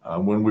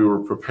 When we were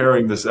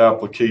preparing this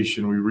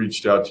application, we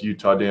reached out to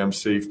Utah Dam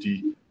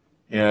Safety,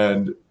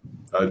 and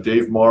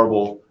Dave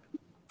Marble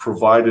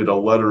provided a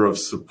letter of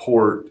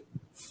support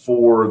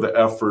for the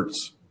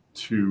efforts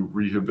to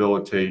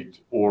rehabilitate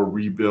or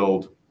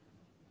rebuild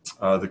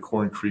the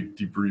Corn Creek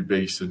debris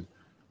basin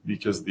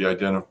because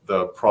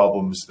the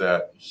problems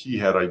that he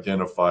had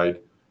identified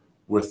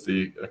with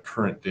the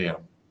current dam.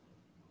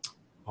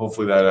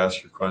 Hopefully that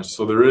answers your question.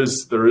 So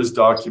there is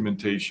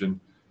documentation.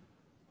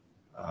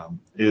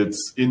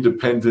 It's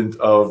independent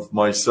of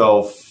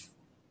myself,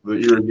 the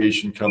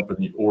irrigation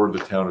company, or the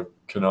town of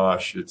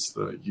Kanosh. It's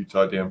the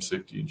Utah Dam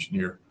Safety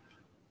Engineer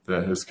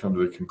that has come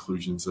to the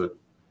conclusions that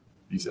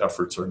these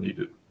efforts are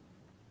needed.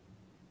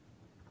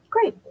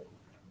 Great.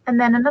 And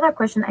then another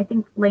question, I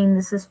think, Lane,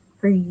 this is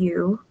for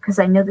you, because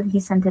I know that he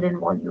sent it in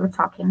while you were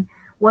talking.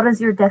 What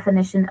is your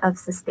definition of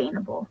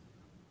sustainable?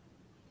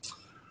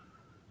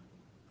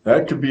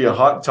 That could be a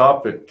hot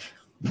topic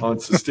on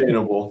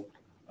sustainable.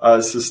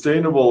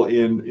 Sustainable,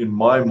 in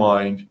my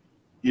mind,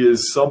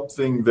 is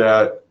something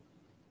that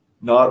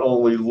not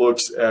only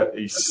looks at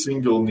a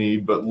single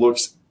need, but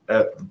looks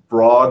at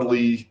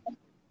broadly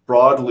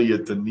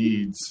at the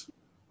needs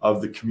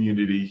of the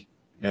community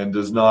and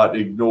does not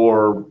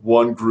ignore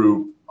one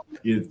group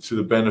to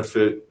the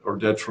benefit or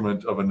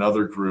detriment of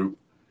another group.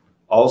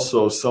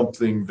 Also,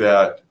 something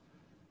that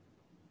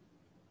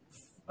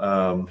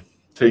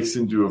takes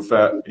into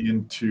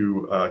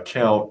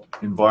account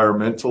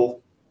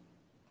environmental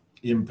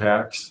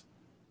impacts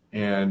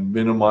and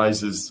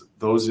minimizes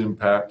those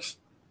impacts,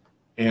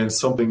 and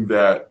something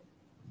that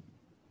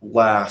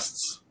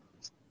lasts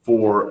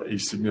for a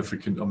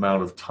significant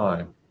amount of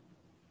time.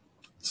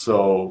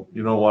 So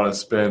you don't want to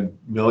spend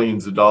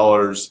millions of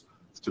dollars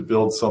to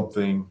build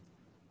something,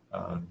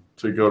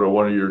 to go to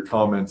one of your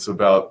comments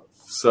about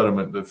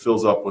sediment that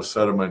fills up with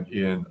sediment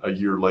in a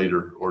year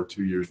later or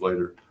 2 years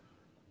later,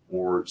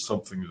 or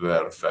something to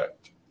that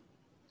effect.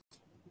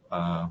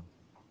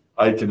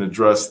 I can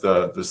address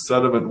the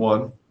sediment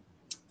one.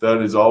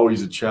 That is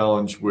always a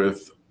challenge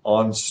with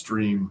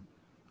on-stream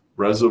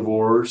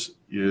reservoirs,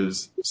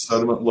 is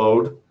sediment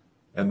load,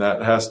 and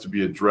that has to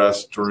be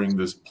addressed during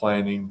this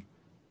planning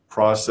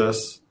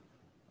process.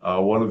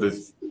 One of the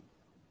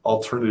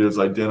alternatives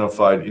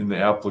identified in the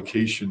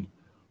application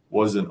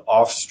was an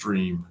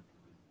off-stream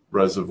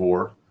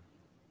reservoir,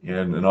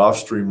 and an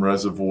off-stream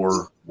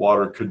reservoir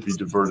water could be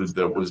diverted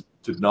that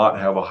did not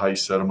have a high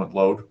sediment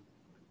load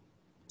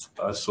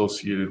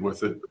associated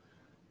with it.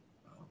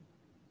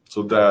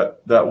 So that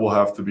will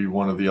have to be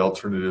one of the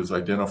alternatives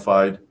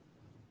identified.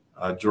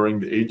 During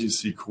the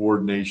agency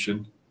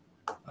coordination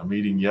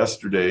meeting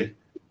yesterday, it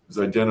was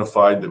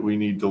identified that we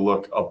need to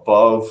look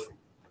above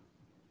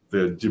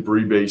the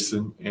debris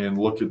basin and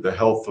look at the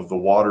health of the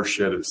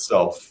watershed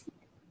itself.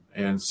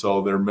 And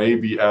so there may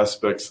be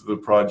aspects of the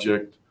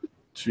project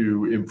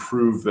to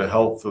improve the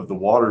health of the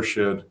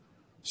watershed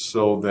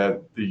so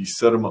that the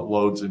sediment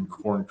loads in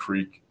Corn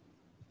Creek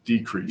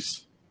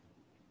decrease.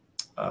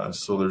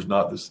 So there's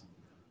not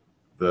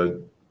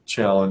the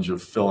challenge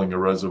of filling a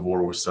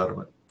reservoir with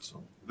sediment.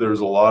 So there's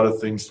a lot of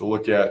things to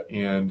look at,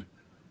 and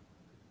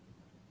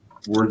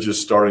we're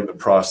just starting the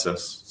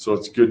process. So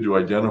it's good to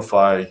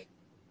identify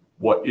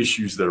what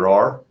issues there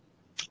are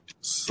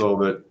so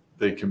that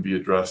they can be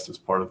addressed as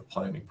part of the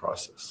planning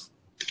process.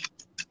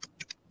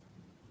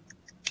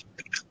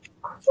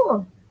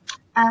 Cool.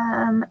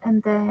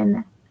 And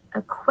then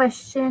a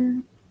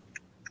question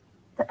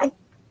that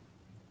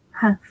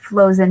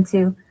flows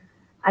into,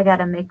 I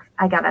gotta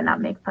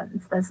not make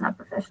puns. That's not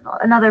professional.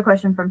 Another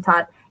question from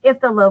Todd. If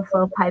the low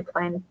flow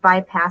pipeline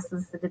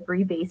bypasses the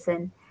debris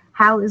basin,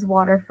 how is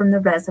water from the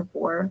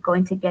reservoir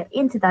going to get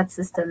into that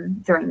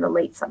system during the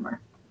late summer?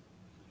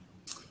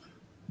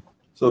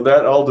 So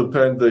that all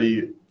depends.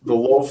 The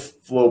low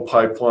flow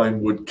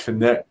pipeline would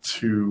connect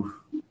to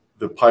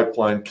the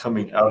pipeline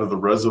coming out of the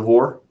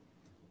reservoir,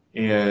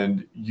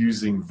 and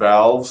using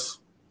valves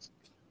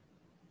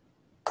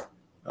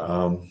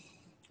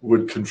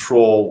would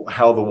control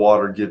how the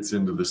water gets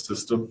into the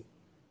system.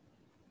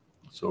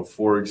 So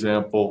for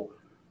example,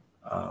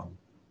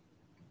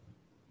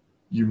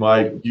 you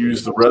might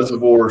use the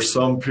reservoir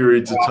some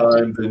periods of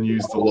time, then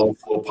use the low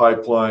flow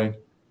pipeline.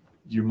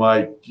 You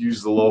might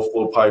use the low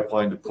flow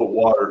pipeline to put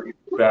water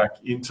back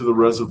into the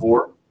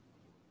reservoir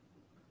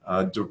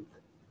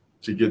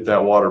to get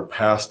that water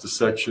past a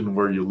section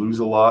where you lose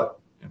a lot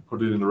and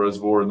put it in the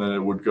reservoir, and then it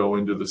would go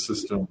into the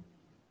system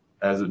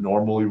as it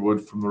normally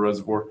would from the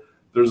reservoir.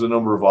 There's a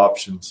number of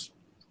options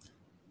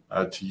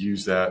to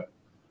use that,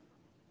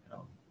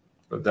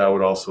 but that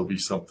would also be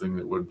something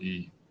that would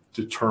be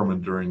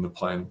determined during the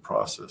planning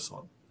process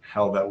on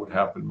how that would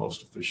happen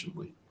most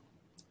efficiently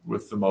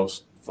with the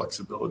most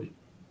flexibility.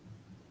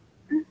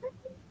 Mm-hmm.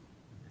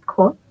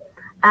 Cool.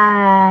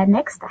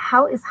 Next,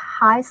 how is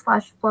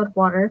high/flood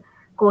water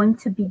going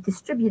to be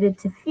distributed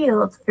to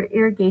fields for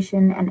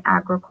irrigation and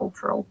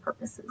agricultural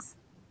purposes?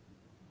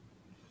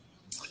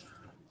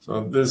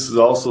 So this is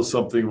also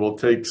something will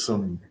take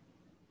some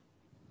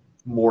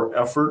more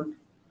effort,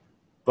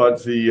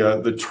 but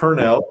the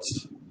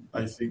turnouts,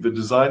 I think the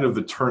design of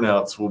the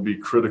turnouts will be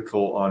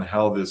critical on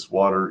how this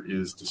water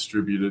is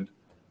distributed.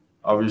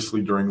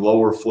 Obviously, during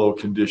lower flow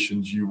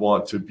conditions, you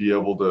want to be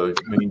able to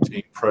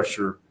maintain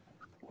pressure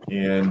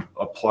and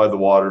apply the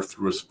water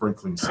through a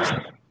sprinkling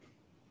system.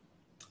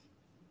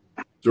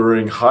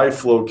 During high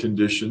flow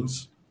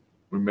conditions,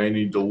 we may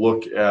need to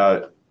look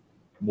at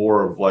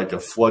more of like a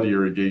flood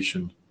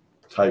irrigation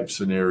type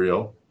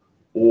scenario,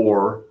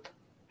 or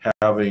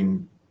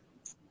having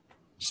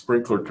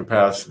sprinkler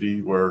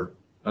capacity where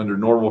under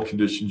normal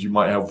conditions you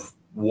might have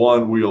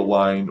one wheel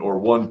line or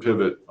one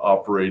pivot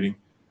operating,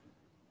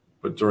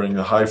 but during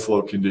the high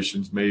flow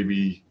conditions,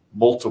 maybe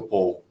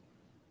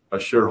a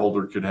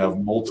shareholder could have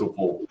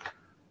multiple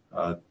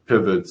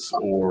pivots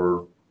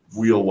or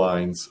wheel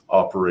lines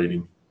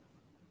operating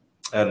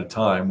at a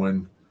time,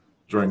 when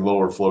during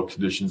lower flow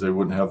conditions, they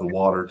wouldn't have the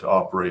water to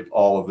operate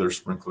all of their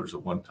sprinklers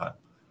at one time.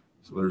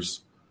 So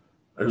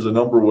there's a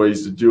number of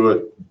ways to do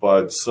it,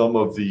 but some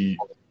of the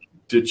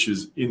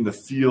ditches in the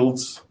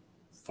fields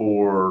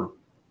for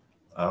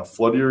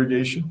flood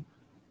irrigation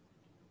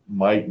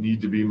might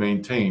need to be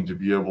maintained to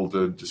be able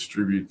to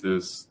distribute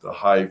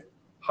the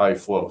high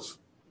flows.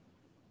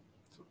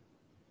 So,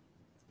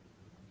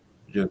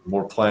 again,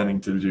 more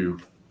planning to do.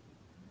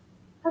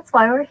 That's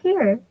why we're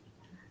here.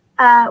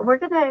 We're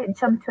going to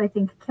jump to, I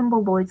think,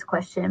 Kimball Lloyd's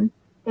question.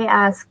 They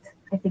asked,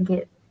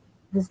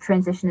 this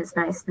transition is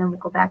nice, and then we'll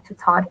go back to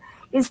Todd.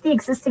 Is the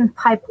existing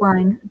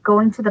pipeline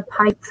going to the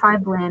Paiute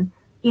tribe land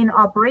in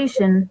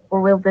operation, or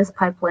will this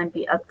pipeline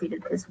be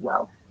updated as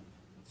well?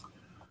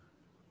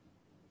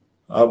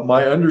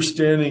 My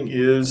understanding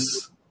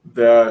is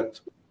that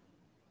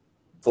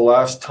the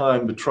last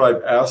time the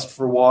tribe asked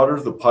for water,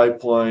 the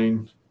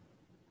pipeline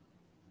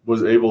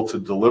was able to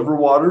deliver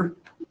water.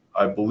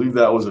 I believe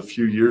that was a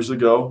few years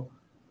ago.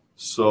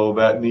 So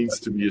that needs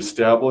to be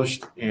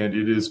established, and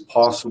it is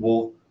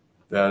possible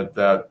that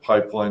that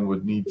pipeline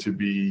would need to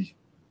be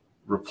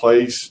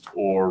replaced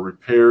or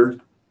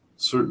repaired.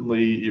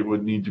 Certainly, it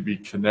would need to be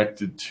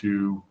connected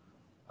to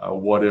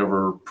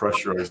whatever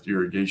pressurized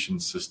irrigation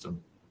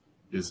system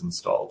is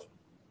installed.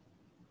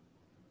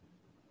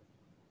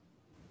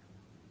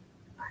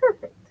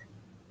 Perfect.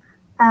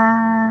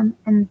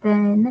 And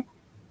then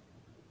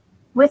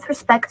With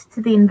respect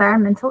to the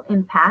environmental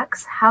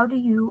impacts, how do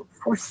you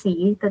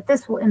foresee that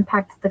this will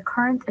impact the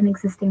current and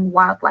existing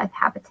wildlife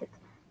habitat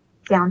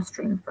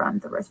downstream from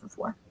the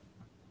reservoir?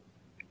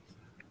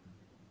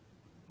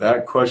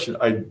 That question,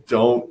 I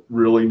don't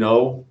really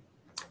know.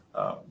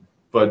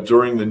 But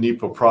during the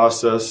NEPA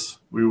process,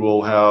 we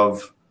will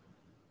have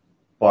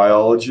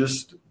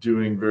biologists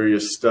doing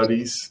various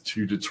studies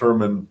to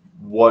determine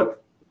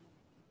what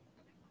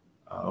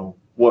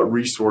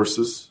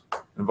resources,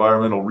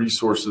 environmental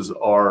resources,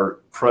 are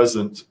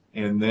present,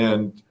 and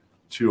then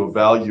to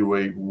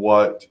evaluate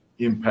what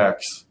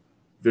impacts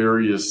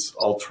various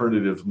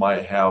alternatives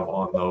might have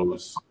on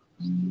those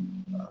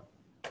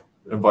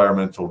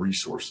environmental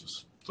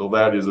resources. So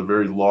that is a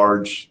very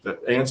large,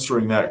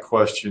 answering that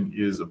question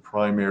is a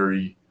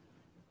primary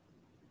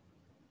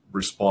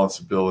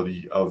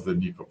responsibility of the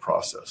NEPA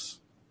process.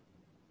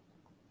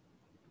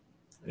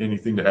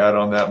 Anything to add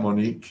on that,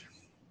 Monique?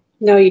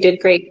 No, you did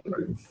great.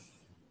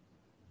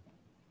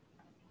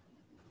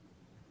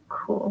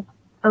 Cool.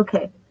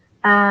 Okay.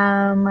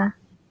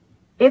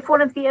 If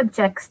one of the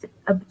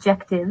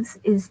objectives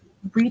is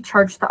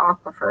recharge the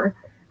aquifer,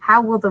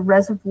 how will the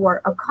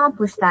reservoir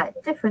accomplish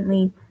that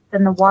differently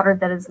than the water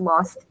that is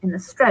lost in the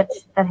stretch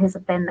that has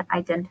been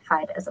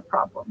identified as a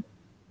problem?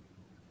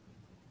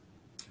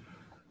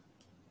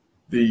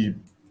 The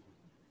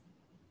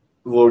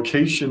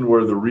location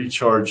where the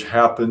recharge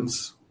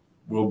happens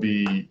will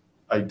be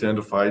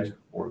identified,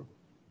 or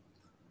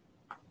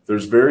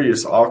there's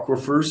various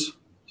aquifers,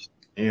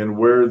 and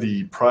where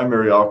the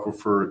primary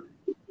aquifer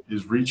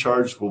is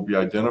recharged will be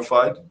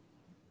identified.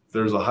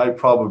 There's a high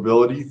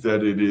probability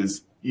that it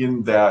is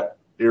in that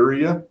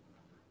area.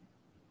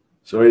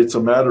 So it's a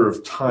matter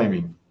of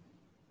timing.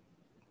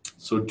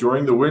 So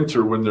during the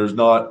winter, when there's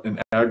not an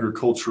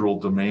agricultural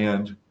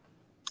demand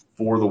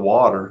for the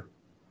water,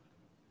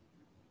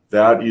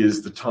 that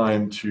is the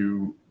time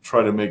to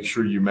try to make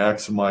sure you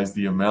maximize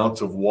the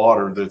amount of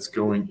water that's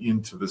going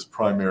into this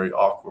primary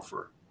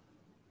aquifer.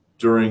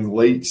 During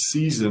late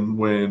season,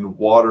 when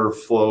water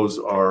flows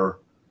are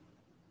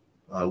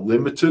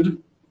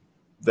limited,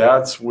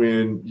 that's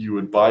when you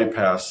would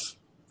bypass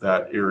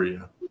that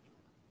area.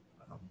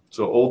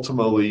 So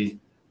ultimately,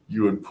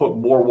 you would put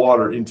more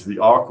water into the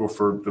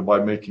aquifer by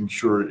making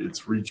sure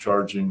it's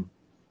recharging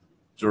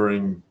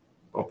during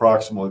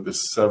approximately the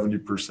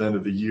 70%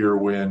 of the year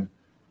when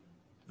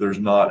there's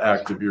not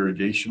active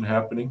irrigation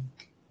happening.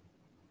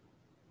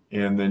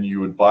 And then you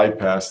would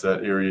bypass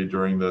that area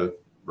during the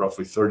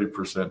roughly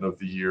 30% of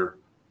the year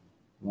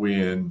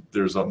when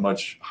there's a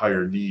much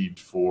higher need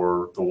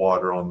for the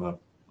water on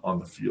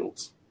the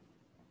fields.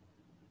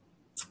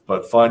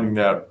 But finding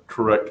that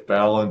correct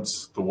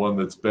balance, the one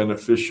that's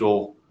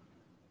beneficial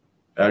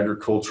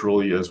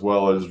agriculturally as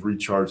well as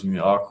recharging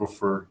the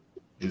aquifer,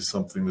 is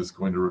something that's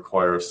going to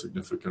require a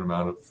significant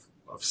amount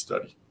of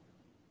study.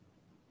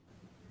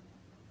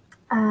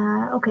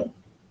 Okay,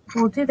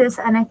 we'll do this,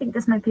 and I think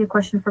this might be a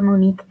question for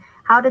Monique.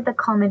 How did the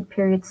comment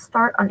period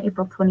start on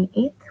April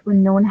 28th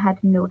when no one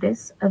had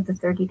notice of the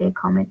 30-day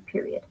comment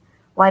period?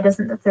 Why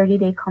doesn't the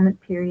 30-day comment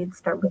period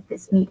start with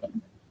this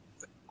meeting?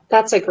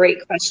 That's a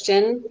great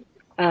question.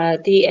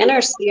 The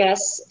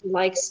NRCS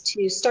likes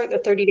to start the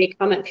 30-day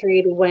comment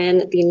period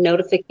when the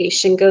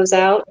notification goes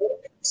out.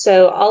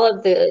 So all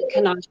of the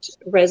Kanash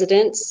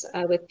residents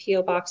with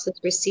PO boxes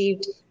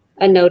received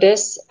a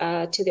notice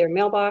to their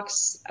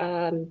mailbox,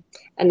 and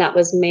that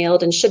was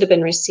mailed and should have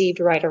been received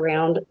right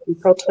around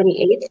April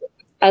 28th,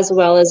 as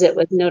well as it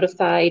was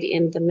notified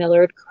in the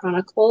Millard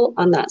Chronicle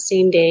on that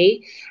same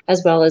day,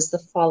 as well as the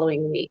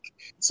following week.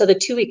 So the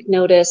 2-week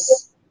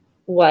notice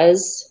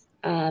was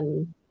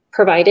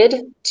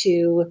provided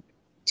to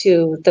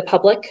the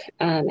public,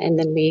 and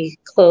then we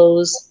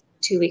close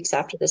 2 weeks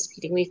after this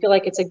meeting. We feel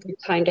like it's a good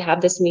time to have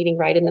this meeting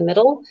right in the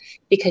middle,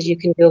 because you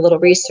can do a little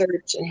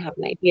research and have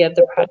an idea of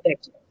the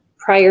project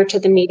prior to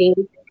the meeting,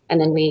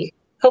 and then we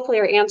hopefully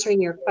are answering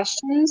your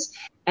questions,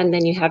 and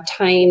then you have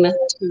time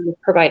to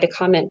provide a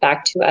comment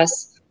back to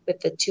us with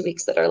the 2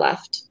 weeks that are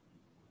left.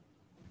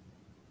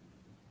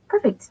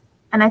 Perfect.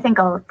 And I think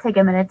I'll take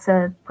a minute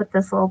to put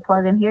this little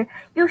plug in here.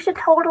 You should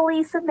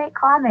totally submit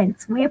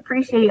comments. We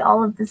appreciate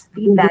all of this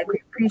feedback.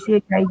 We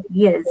appreciate your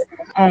ideas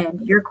and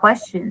your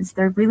questions.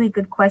 They're really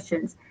good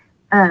questions.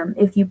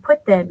 If you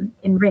put them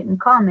in written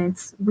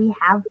comments, we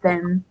have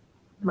them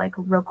like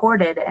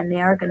recorded, and they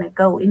are going to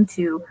go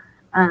into,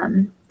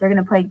 they're going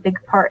to play a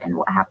big part in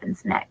what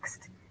happens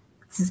next.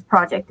 This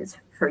project is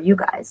for you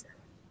guys.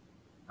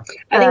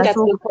 I think that's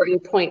an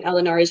important point,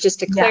 Eleanor, is just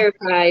to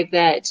clarify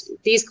that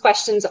these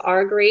questions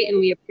are great and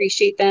we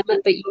appreciate them,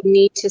 but you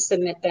need to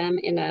submit them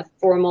in a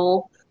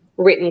formal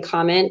written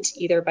comment,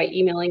 either by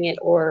emailing it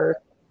or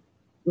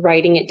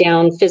writing it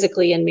down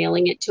physically and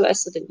mailing it to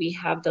us so that we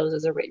have those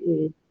as a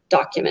written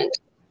document.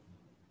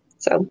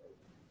 So,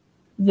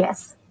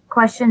 yes,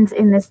 questions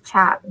in this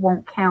chat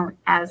won't count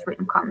as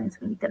written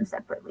comments. We need them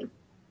separately.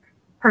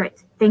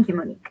 Perfect. Thank you,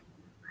 Monique.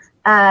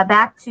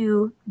 Back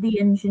to the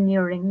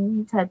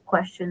engineering type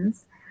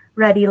questions.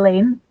 Ready,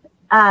 Lane?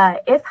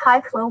 If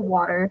high flow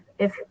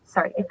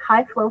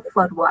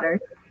flood water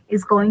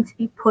is going to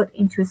be put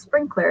into a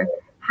sprinkler,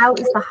 how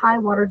is the high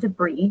water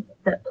debris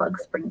that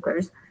plugs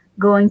sprinklers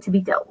going to be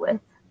dealt with?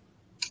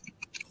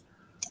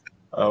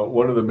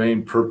 One of the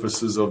main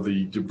purposes of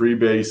the debris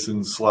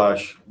basin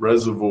 /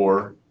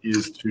 reservoir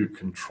is to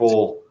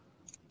control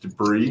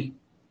debris.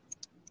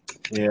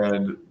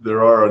 And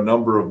there are a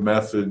number of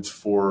methods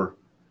for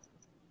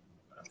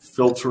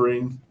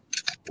filtering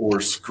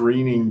or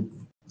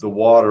screening the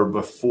water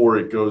before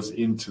it goes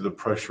into the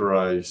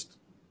pressurized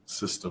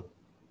system.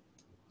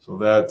 So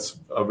that's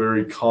a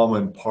very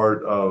common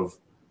part of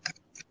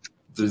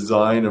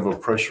design of a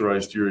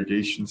pressurized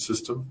irrigation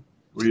system.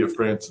 We at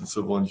Franson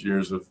Civil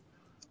Engineers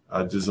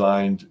have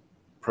designed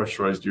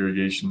pressurized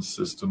irrigation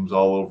systems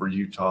all over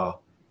Utah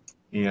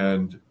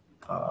and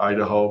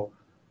Idaho.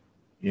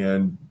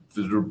 And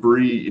the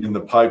debris in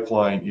the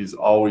pipeline is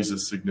always a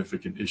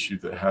significant issue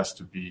that has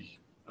to be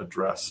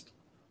addressed.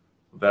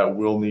 That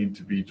will need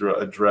to be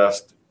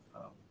addressed.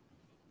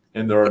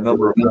 And there are a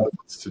number of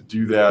methods to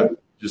do that. You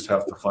just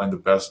have to find the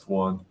best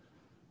one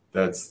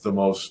that's the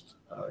most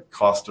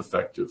cost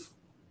effective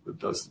that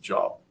does the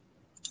job.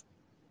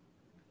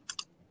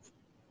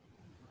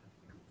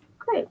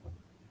 Great.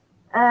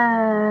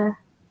 Back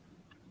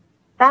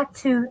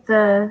to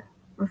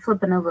we're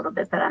flipping a little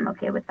bit, but I'm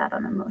okay with that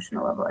on an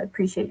emotional level. I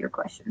appreciate your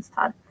questions,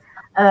 Todd.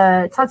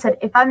 Todd said,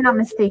 if I'm not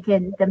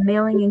mistaken, the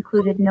mailing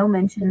included no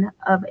mention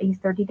of a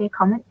 30-day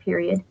comment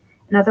period.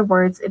 In other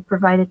words, it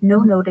provided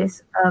no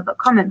notice of a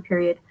comment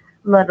period,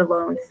 let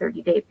alone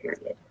 30-day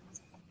period.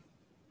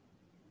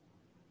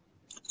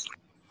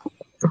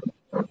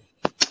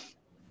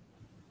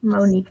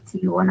 Monique, do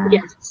you want to?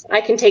 Yes,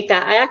 I can take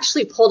that. I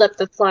actually pulled up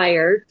the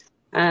flyer.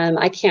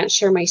 I can't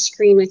share my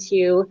screen with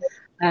you,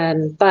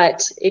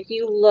 but if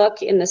you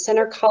look in the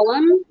center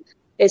column,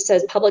 it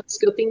says public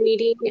scoping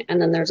meeting, and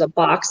then there's a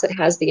box that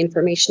has the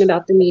information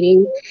about the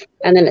meeting,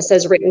 and then it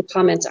says written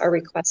comments are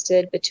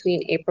requested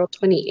between April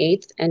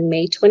 28th and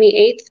May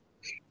 28th,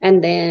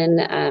 and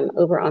then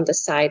over on the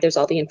side, there's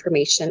all the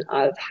information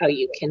of how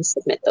you can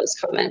submit those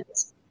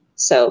comments.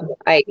 So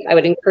I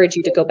would encourage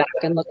you to go back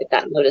and look at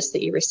that notice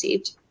that you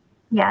received.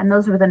 Yeah, and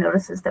those were the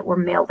notices that were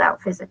mailed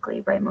out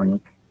physically, right,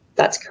 Monique?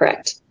 That's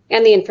correct.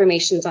 And the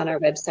information's on our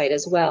website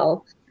as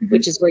well,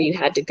 which is where you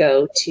had to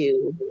go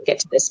to get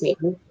to this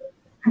meeting.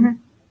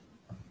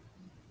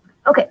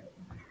 Okay,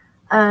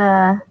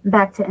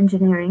 back to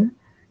engineering.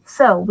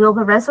 So will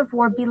the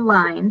reservoir be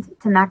lined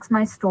to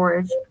maximize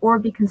storage or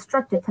be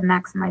constructed to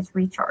maximize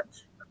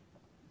recharge?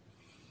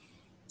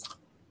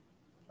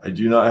 I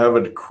do not have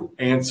an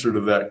answer to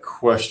that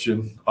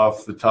question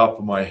off the top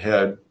of my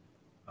head.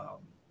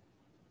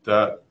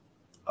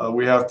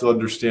 We have to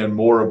understand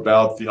more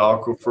about the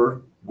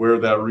aquifer, where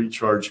that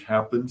recharge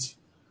happens,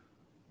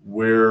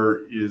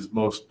 where is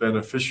most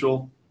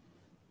beneficial.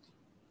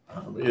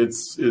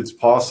 It's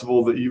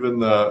possible that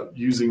even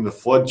using the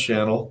flood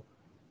channel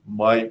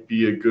might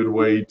be a good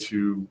way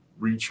to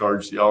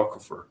recharge the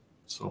aquifer.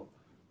 So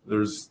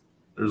there's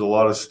a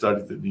lot of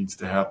study that needs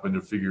to happen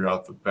to figure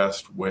out the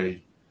best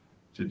way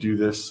to do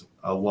this.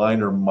 A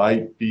liner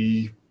might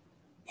be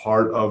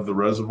part of the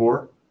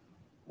reservoir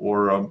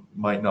or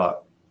might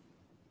not.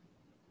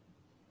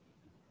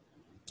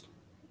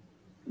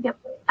 Yep.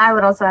 I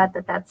would also add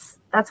that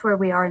that's where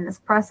we are in this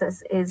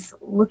process, is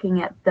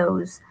looking at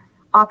those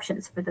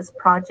options for this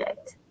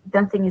project.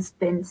 Nothing has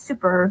been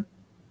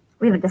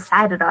we haven't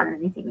decided on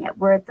anything yet.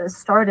 We're at the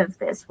start of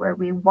this where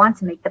we want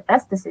to make the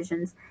best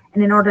decisions.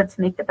 And in order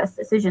to make the best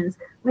decisions,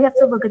 we have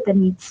to look at the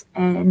needs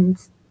and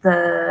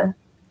the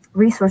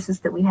resources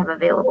that we have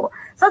available.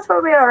 So that's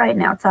where we are right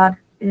now, Todd,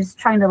 is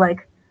trying to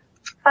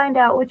find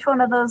out which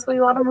one of those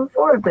we want to move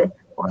forward with,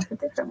 or a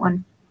different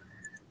one.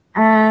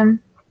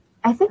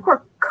 I think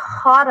we're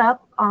caught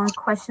up on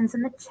questions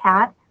in the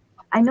chat.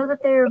 I know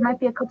that there might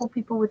be a couple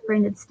people with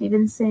Brandon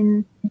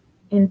Stevenson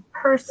in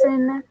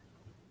person.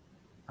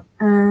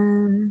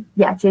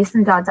 Yeah,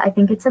 Jason Dodds. I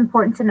think it's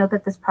important to note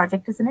that this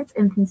project is in its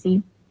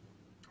infancy.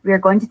 We are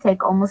going to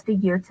take almost a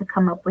year to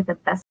come up with a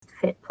best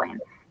fit plan,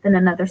 then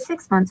another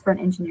 6 months for an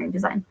engineering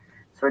design.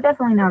 So we're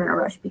definitely not in a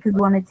rush because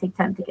we want to take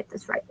time to get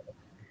this right.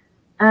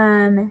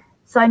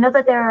 So I know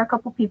that there are a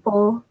couple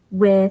people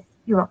with,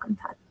 you're welcome,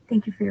 Todd.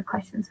 Thank you for your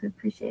questions. We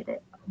appreciate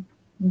it.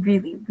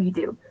 Really, we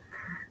do.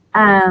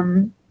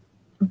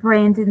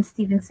 Brandon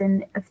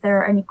Stevenson, if there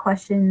are any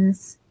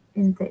questions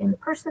in the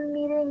in-person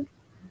meeting,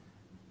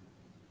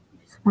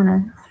 just want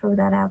to throw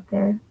that out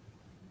there.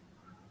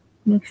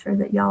 Make sure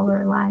that y'all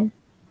are alive.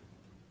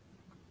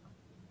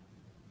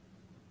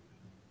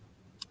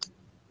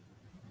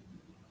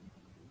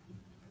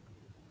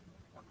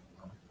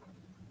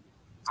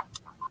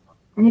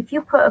 And if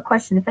you put a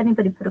question, if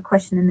anybody put a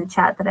question in the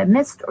chat that I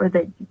missed or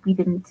that we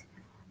didn't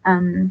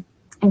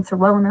answer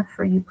well enough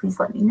for you, please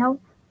let me know.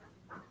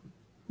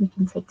 We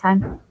can take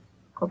time,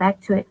 go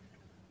back to it.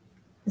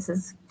 This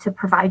is to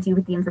provide you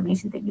with the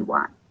information that you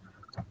want.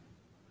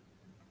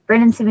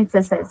 Brandon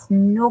Stevenson says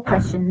no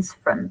questions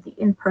from the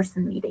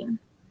in-person meeting.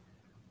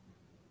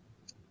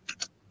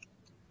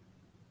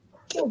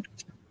 Cool.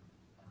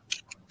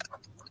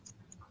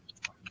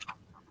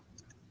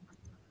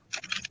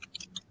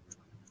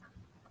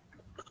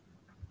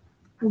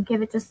 we'll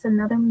give it just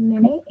another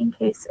minute in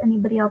case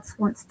anybody else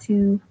wants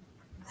to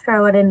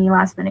throw out any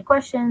last minute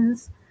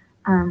questions.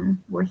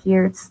 We're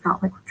here. It's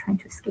not like we're trying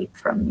to escape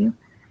from you.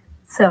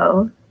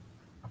 So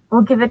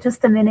we'll give it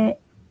just a minute.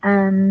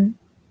 Lane,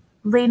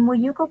 will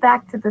you go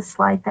back to the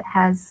slide that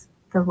has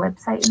the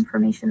website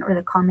information or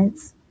the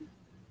comments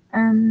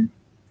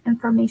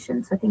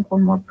information? So I think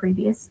one more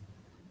previous.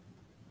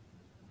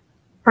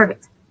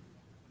 Perfect.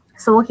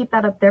 So we'll keep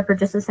that up there for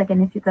just a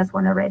second if you guys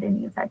want to write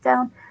any of that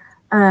down.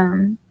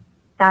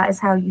 That is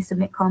how you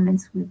submit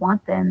comments. We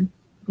want them.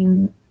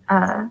 We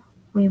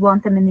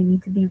want them, and they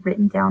need to be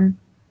written down.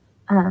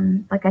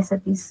 Like I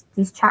said,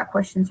 these chat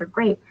questions are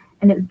great,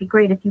 and it would be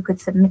great if you could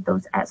submit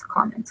those as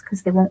comments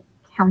because they won't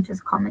count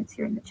as comments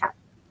here in the chat,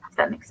 if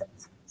that makes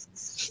sense.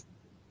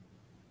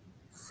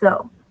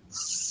 So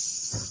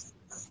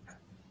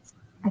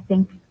I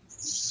think,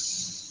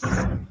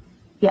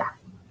 yeah.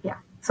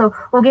 So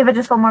we'll give it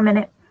just one more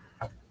minute.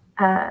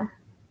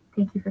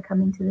 Thank you for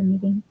coming to the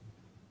meeting.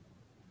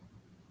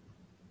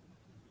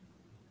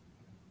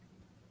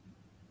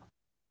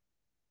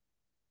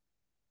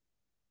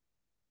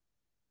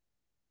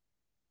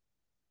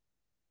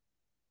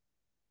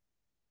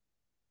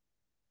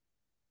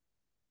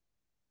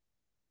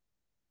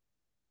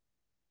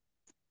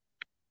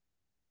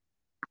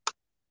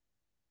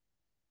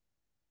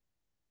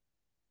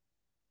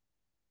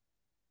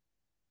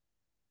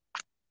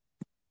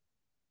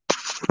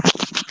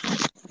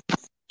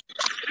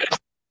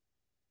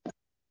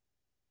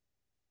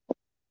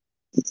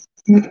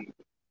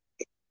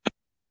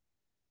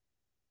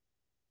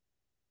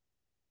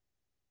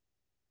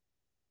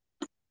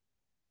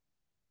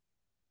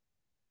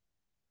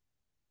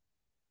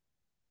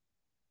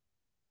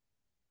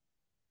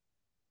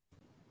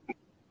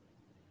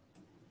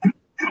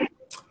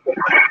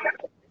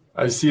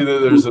 I see that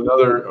there's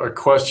a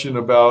question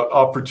about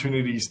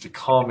opportunities to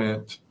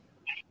comment.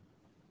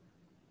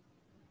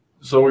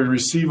 So we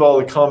receive all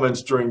the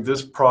comments during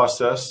this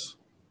process.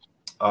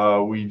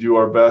 We do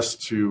our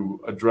best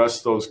to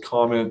address those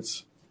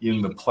comments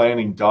in the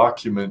planning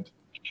document.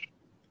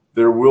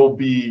 There will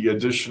be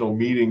additional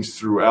meetings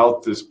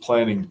throughout this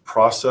planning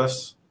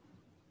process,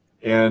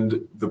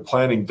 and the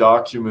planning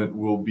document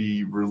will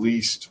be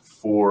released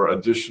for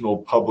additional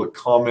public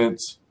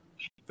comments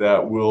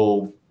that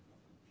will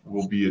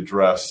be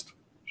addressed,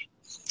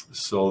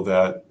 so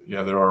that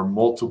there are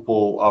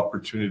multiple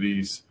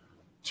opportunities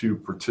to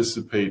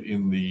participate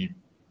in the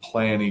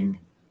planning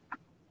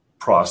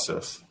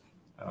process.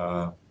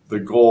 The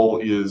goal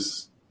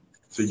is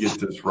to get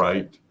this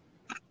right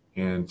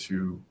and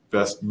to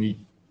best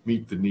meet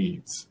the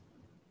needs.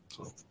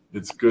 So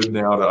it's good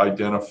now to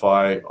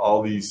identify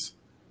all these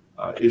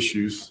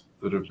issues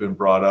that have been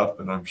brought up,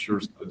 and I'm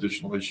sure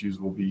additional issues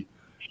will be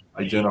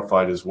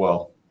identified as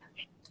well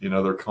in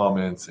other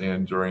comments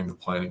and during the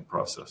planning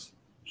process.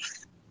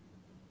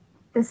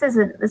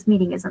 This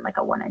meeting isn't like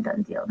a one and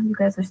done deal. You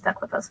guys are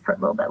stuck with us for a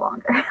little bit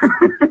longer.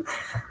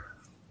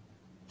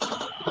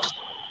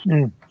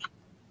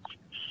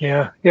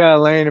 Yeah,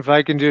 Elaine, if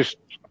I can just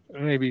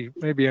maybe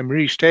I'm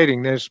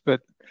restating this,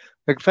 but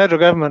the federal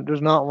government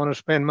does not want to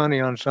spend money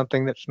on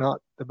something that's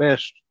not the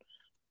best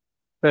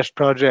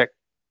project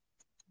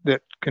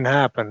that can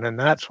happen, and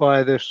that's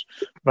why this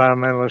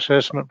environmental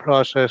assessment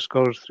process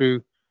goes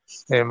through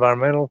the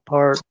environmental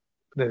part,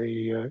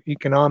 the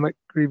economic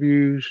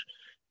reviews,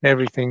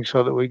 everything,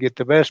 so that we get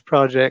the best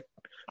project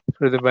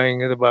for the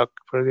bang of the buck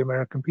for the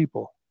American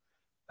people.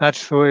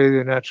 That's the way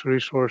the Natural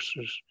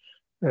Resources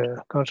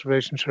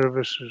Conservation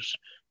Service has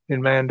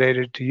been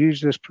mandated to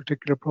use this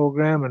particular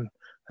program,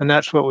 and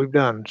that's what we've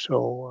done.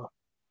 So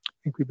I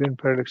think we've been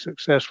fairly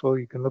successful.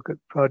 You can look at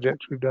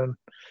projects we've done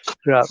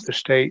throughout the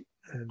state,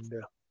 and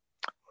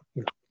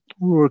we're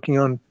working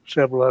on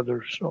several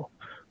others. So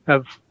I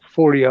have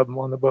 40 of them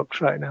on the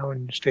books right now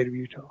in the state of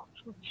Utah.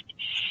 So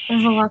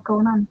there's a lot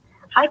going on.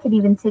 I could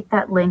even take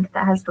that link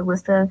that has the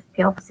list of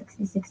PL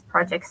 66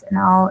 projects, and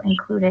I'll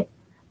include it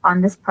on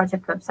this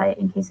project website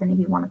in case any of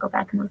you want to go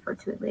back and refer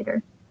to it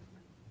later.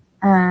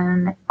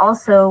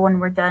 Also, when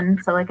we're done,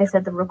 so like I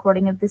said, the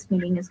recording of this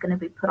meeting is going to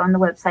be put on the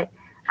website.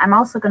 I'm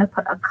also going to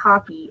put a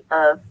copy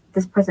of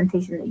this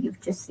presentation that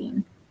you've just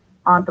seen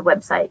on the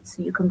website,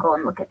 so you can go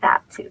and look at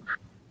that too.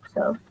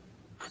 So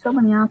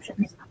many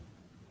options.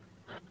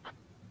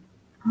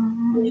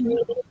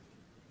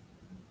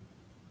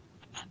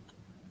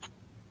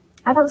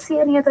 I don't see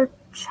any other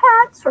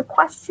chats or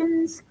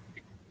questions.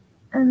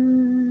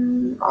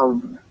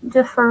 I'll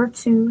defer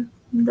to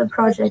the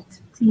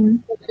project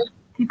team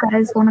if you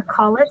guys want to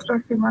call it, or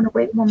if you want to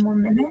wait one more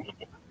minute.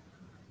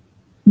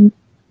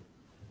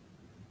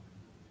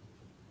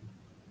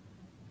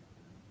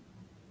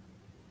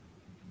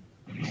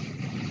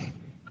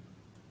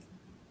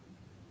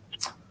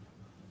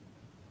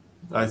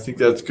 I think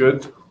that's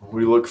good.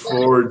 We look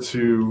forward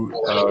to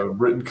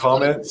written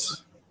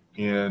comments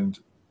and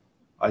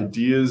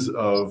ideas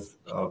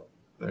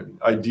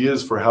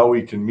for how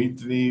we can meet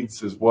the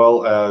needs, as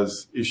well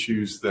as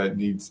issues that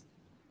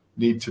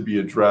need to be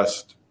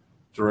addressed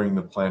during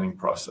the planning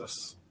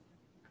process.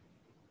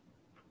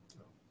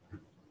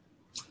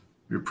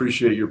 We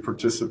appreciate your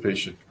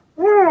participation.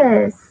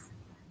 Yes,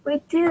 we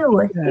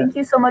do. Yeah. Thank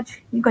you so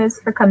much, you guys,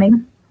 for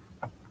coming.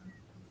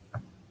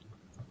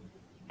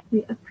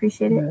 We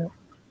appreciate it.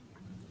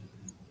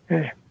 Yeah.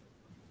 Okay.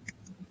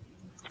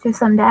 Do you have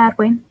something to add,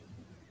 Wayne?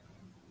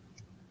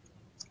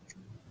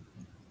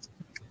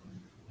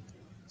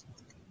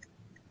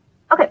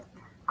 Okay,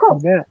 cool.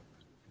 Yeah.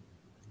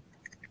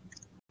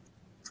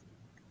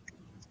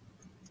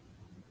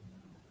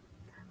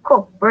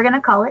 Cool. We're going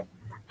to call it.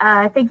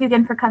 Thank you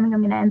again for coming.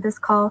 I'm going to end this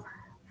call.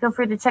 Feel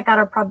free to check out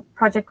our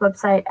project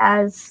website.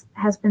 As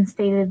has been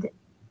stated,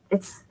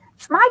 it's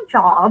my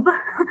job.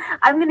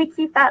 I'm going to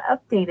keep that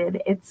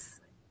updated.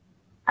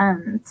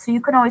 So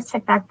you can always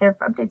check back there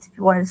for updates if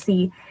you want to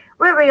see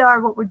where we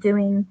are, what we're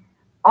doing,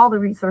 all the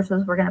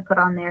resources we're going to put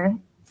on there.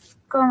 It's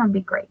going to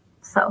be great.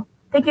 So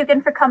thank you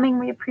again for coming.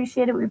 We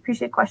appreciate it. We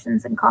appreciate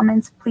questions and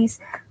comments. Please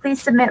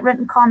submit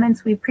written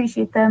comments. We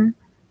appreciate them.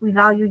 We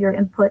value your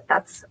input.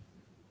 That's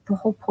the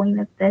whole point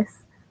of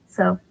this.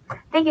 So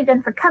thank you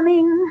again for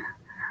coming.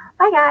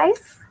 Bye,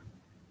 guys.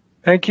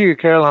 Thank you,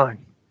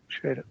 Caroline.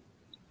 Appreciate it.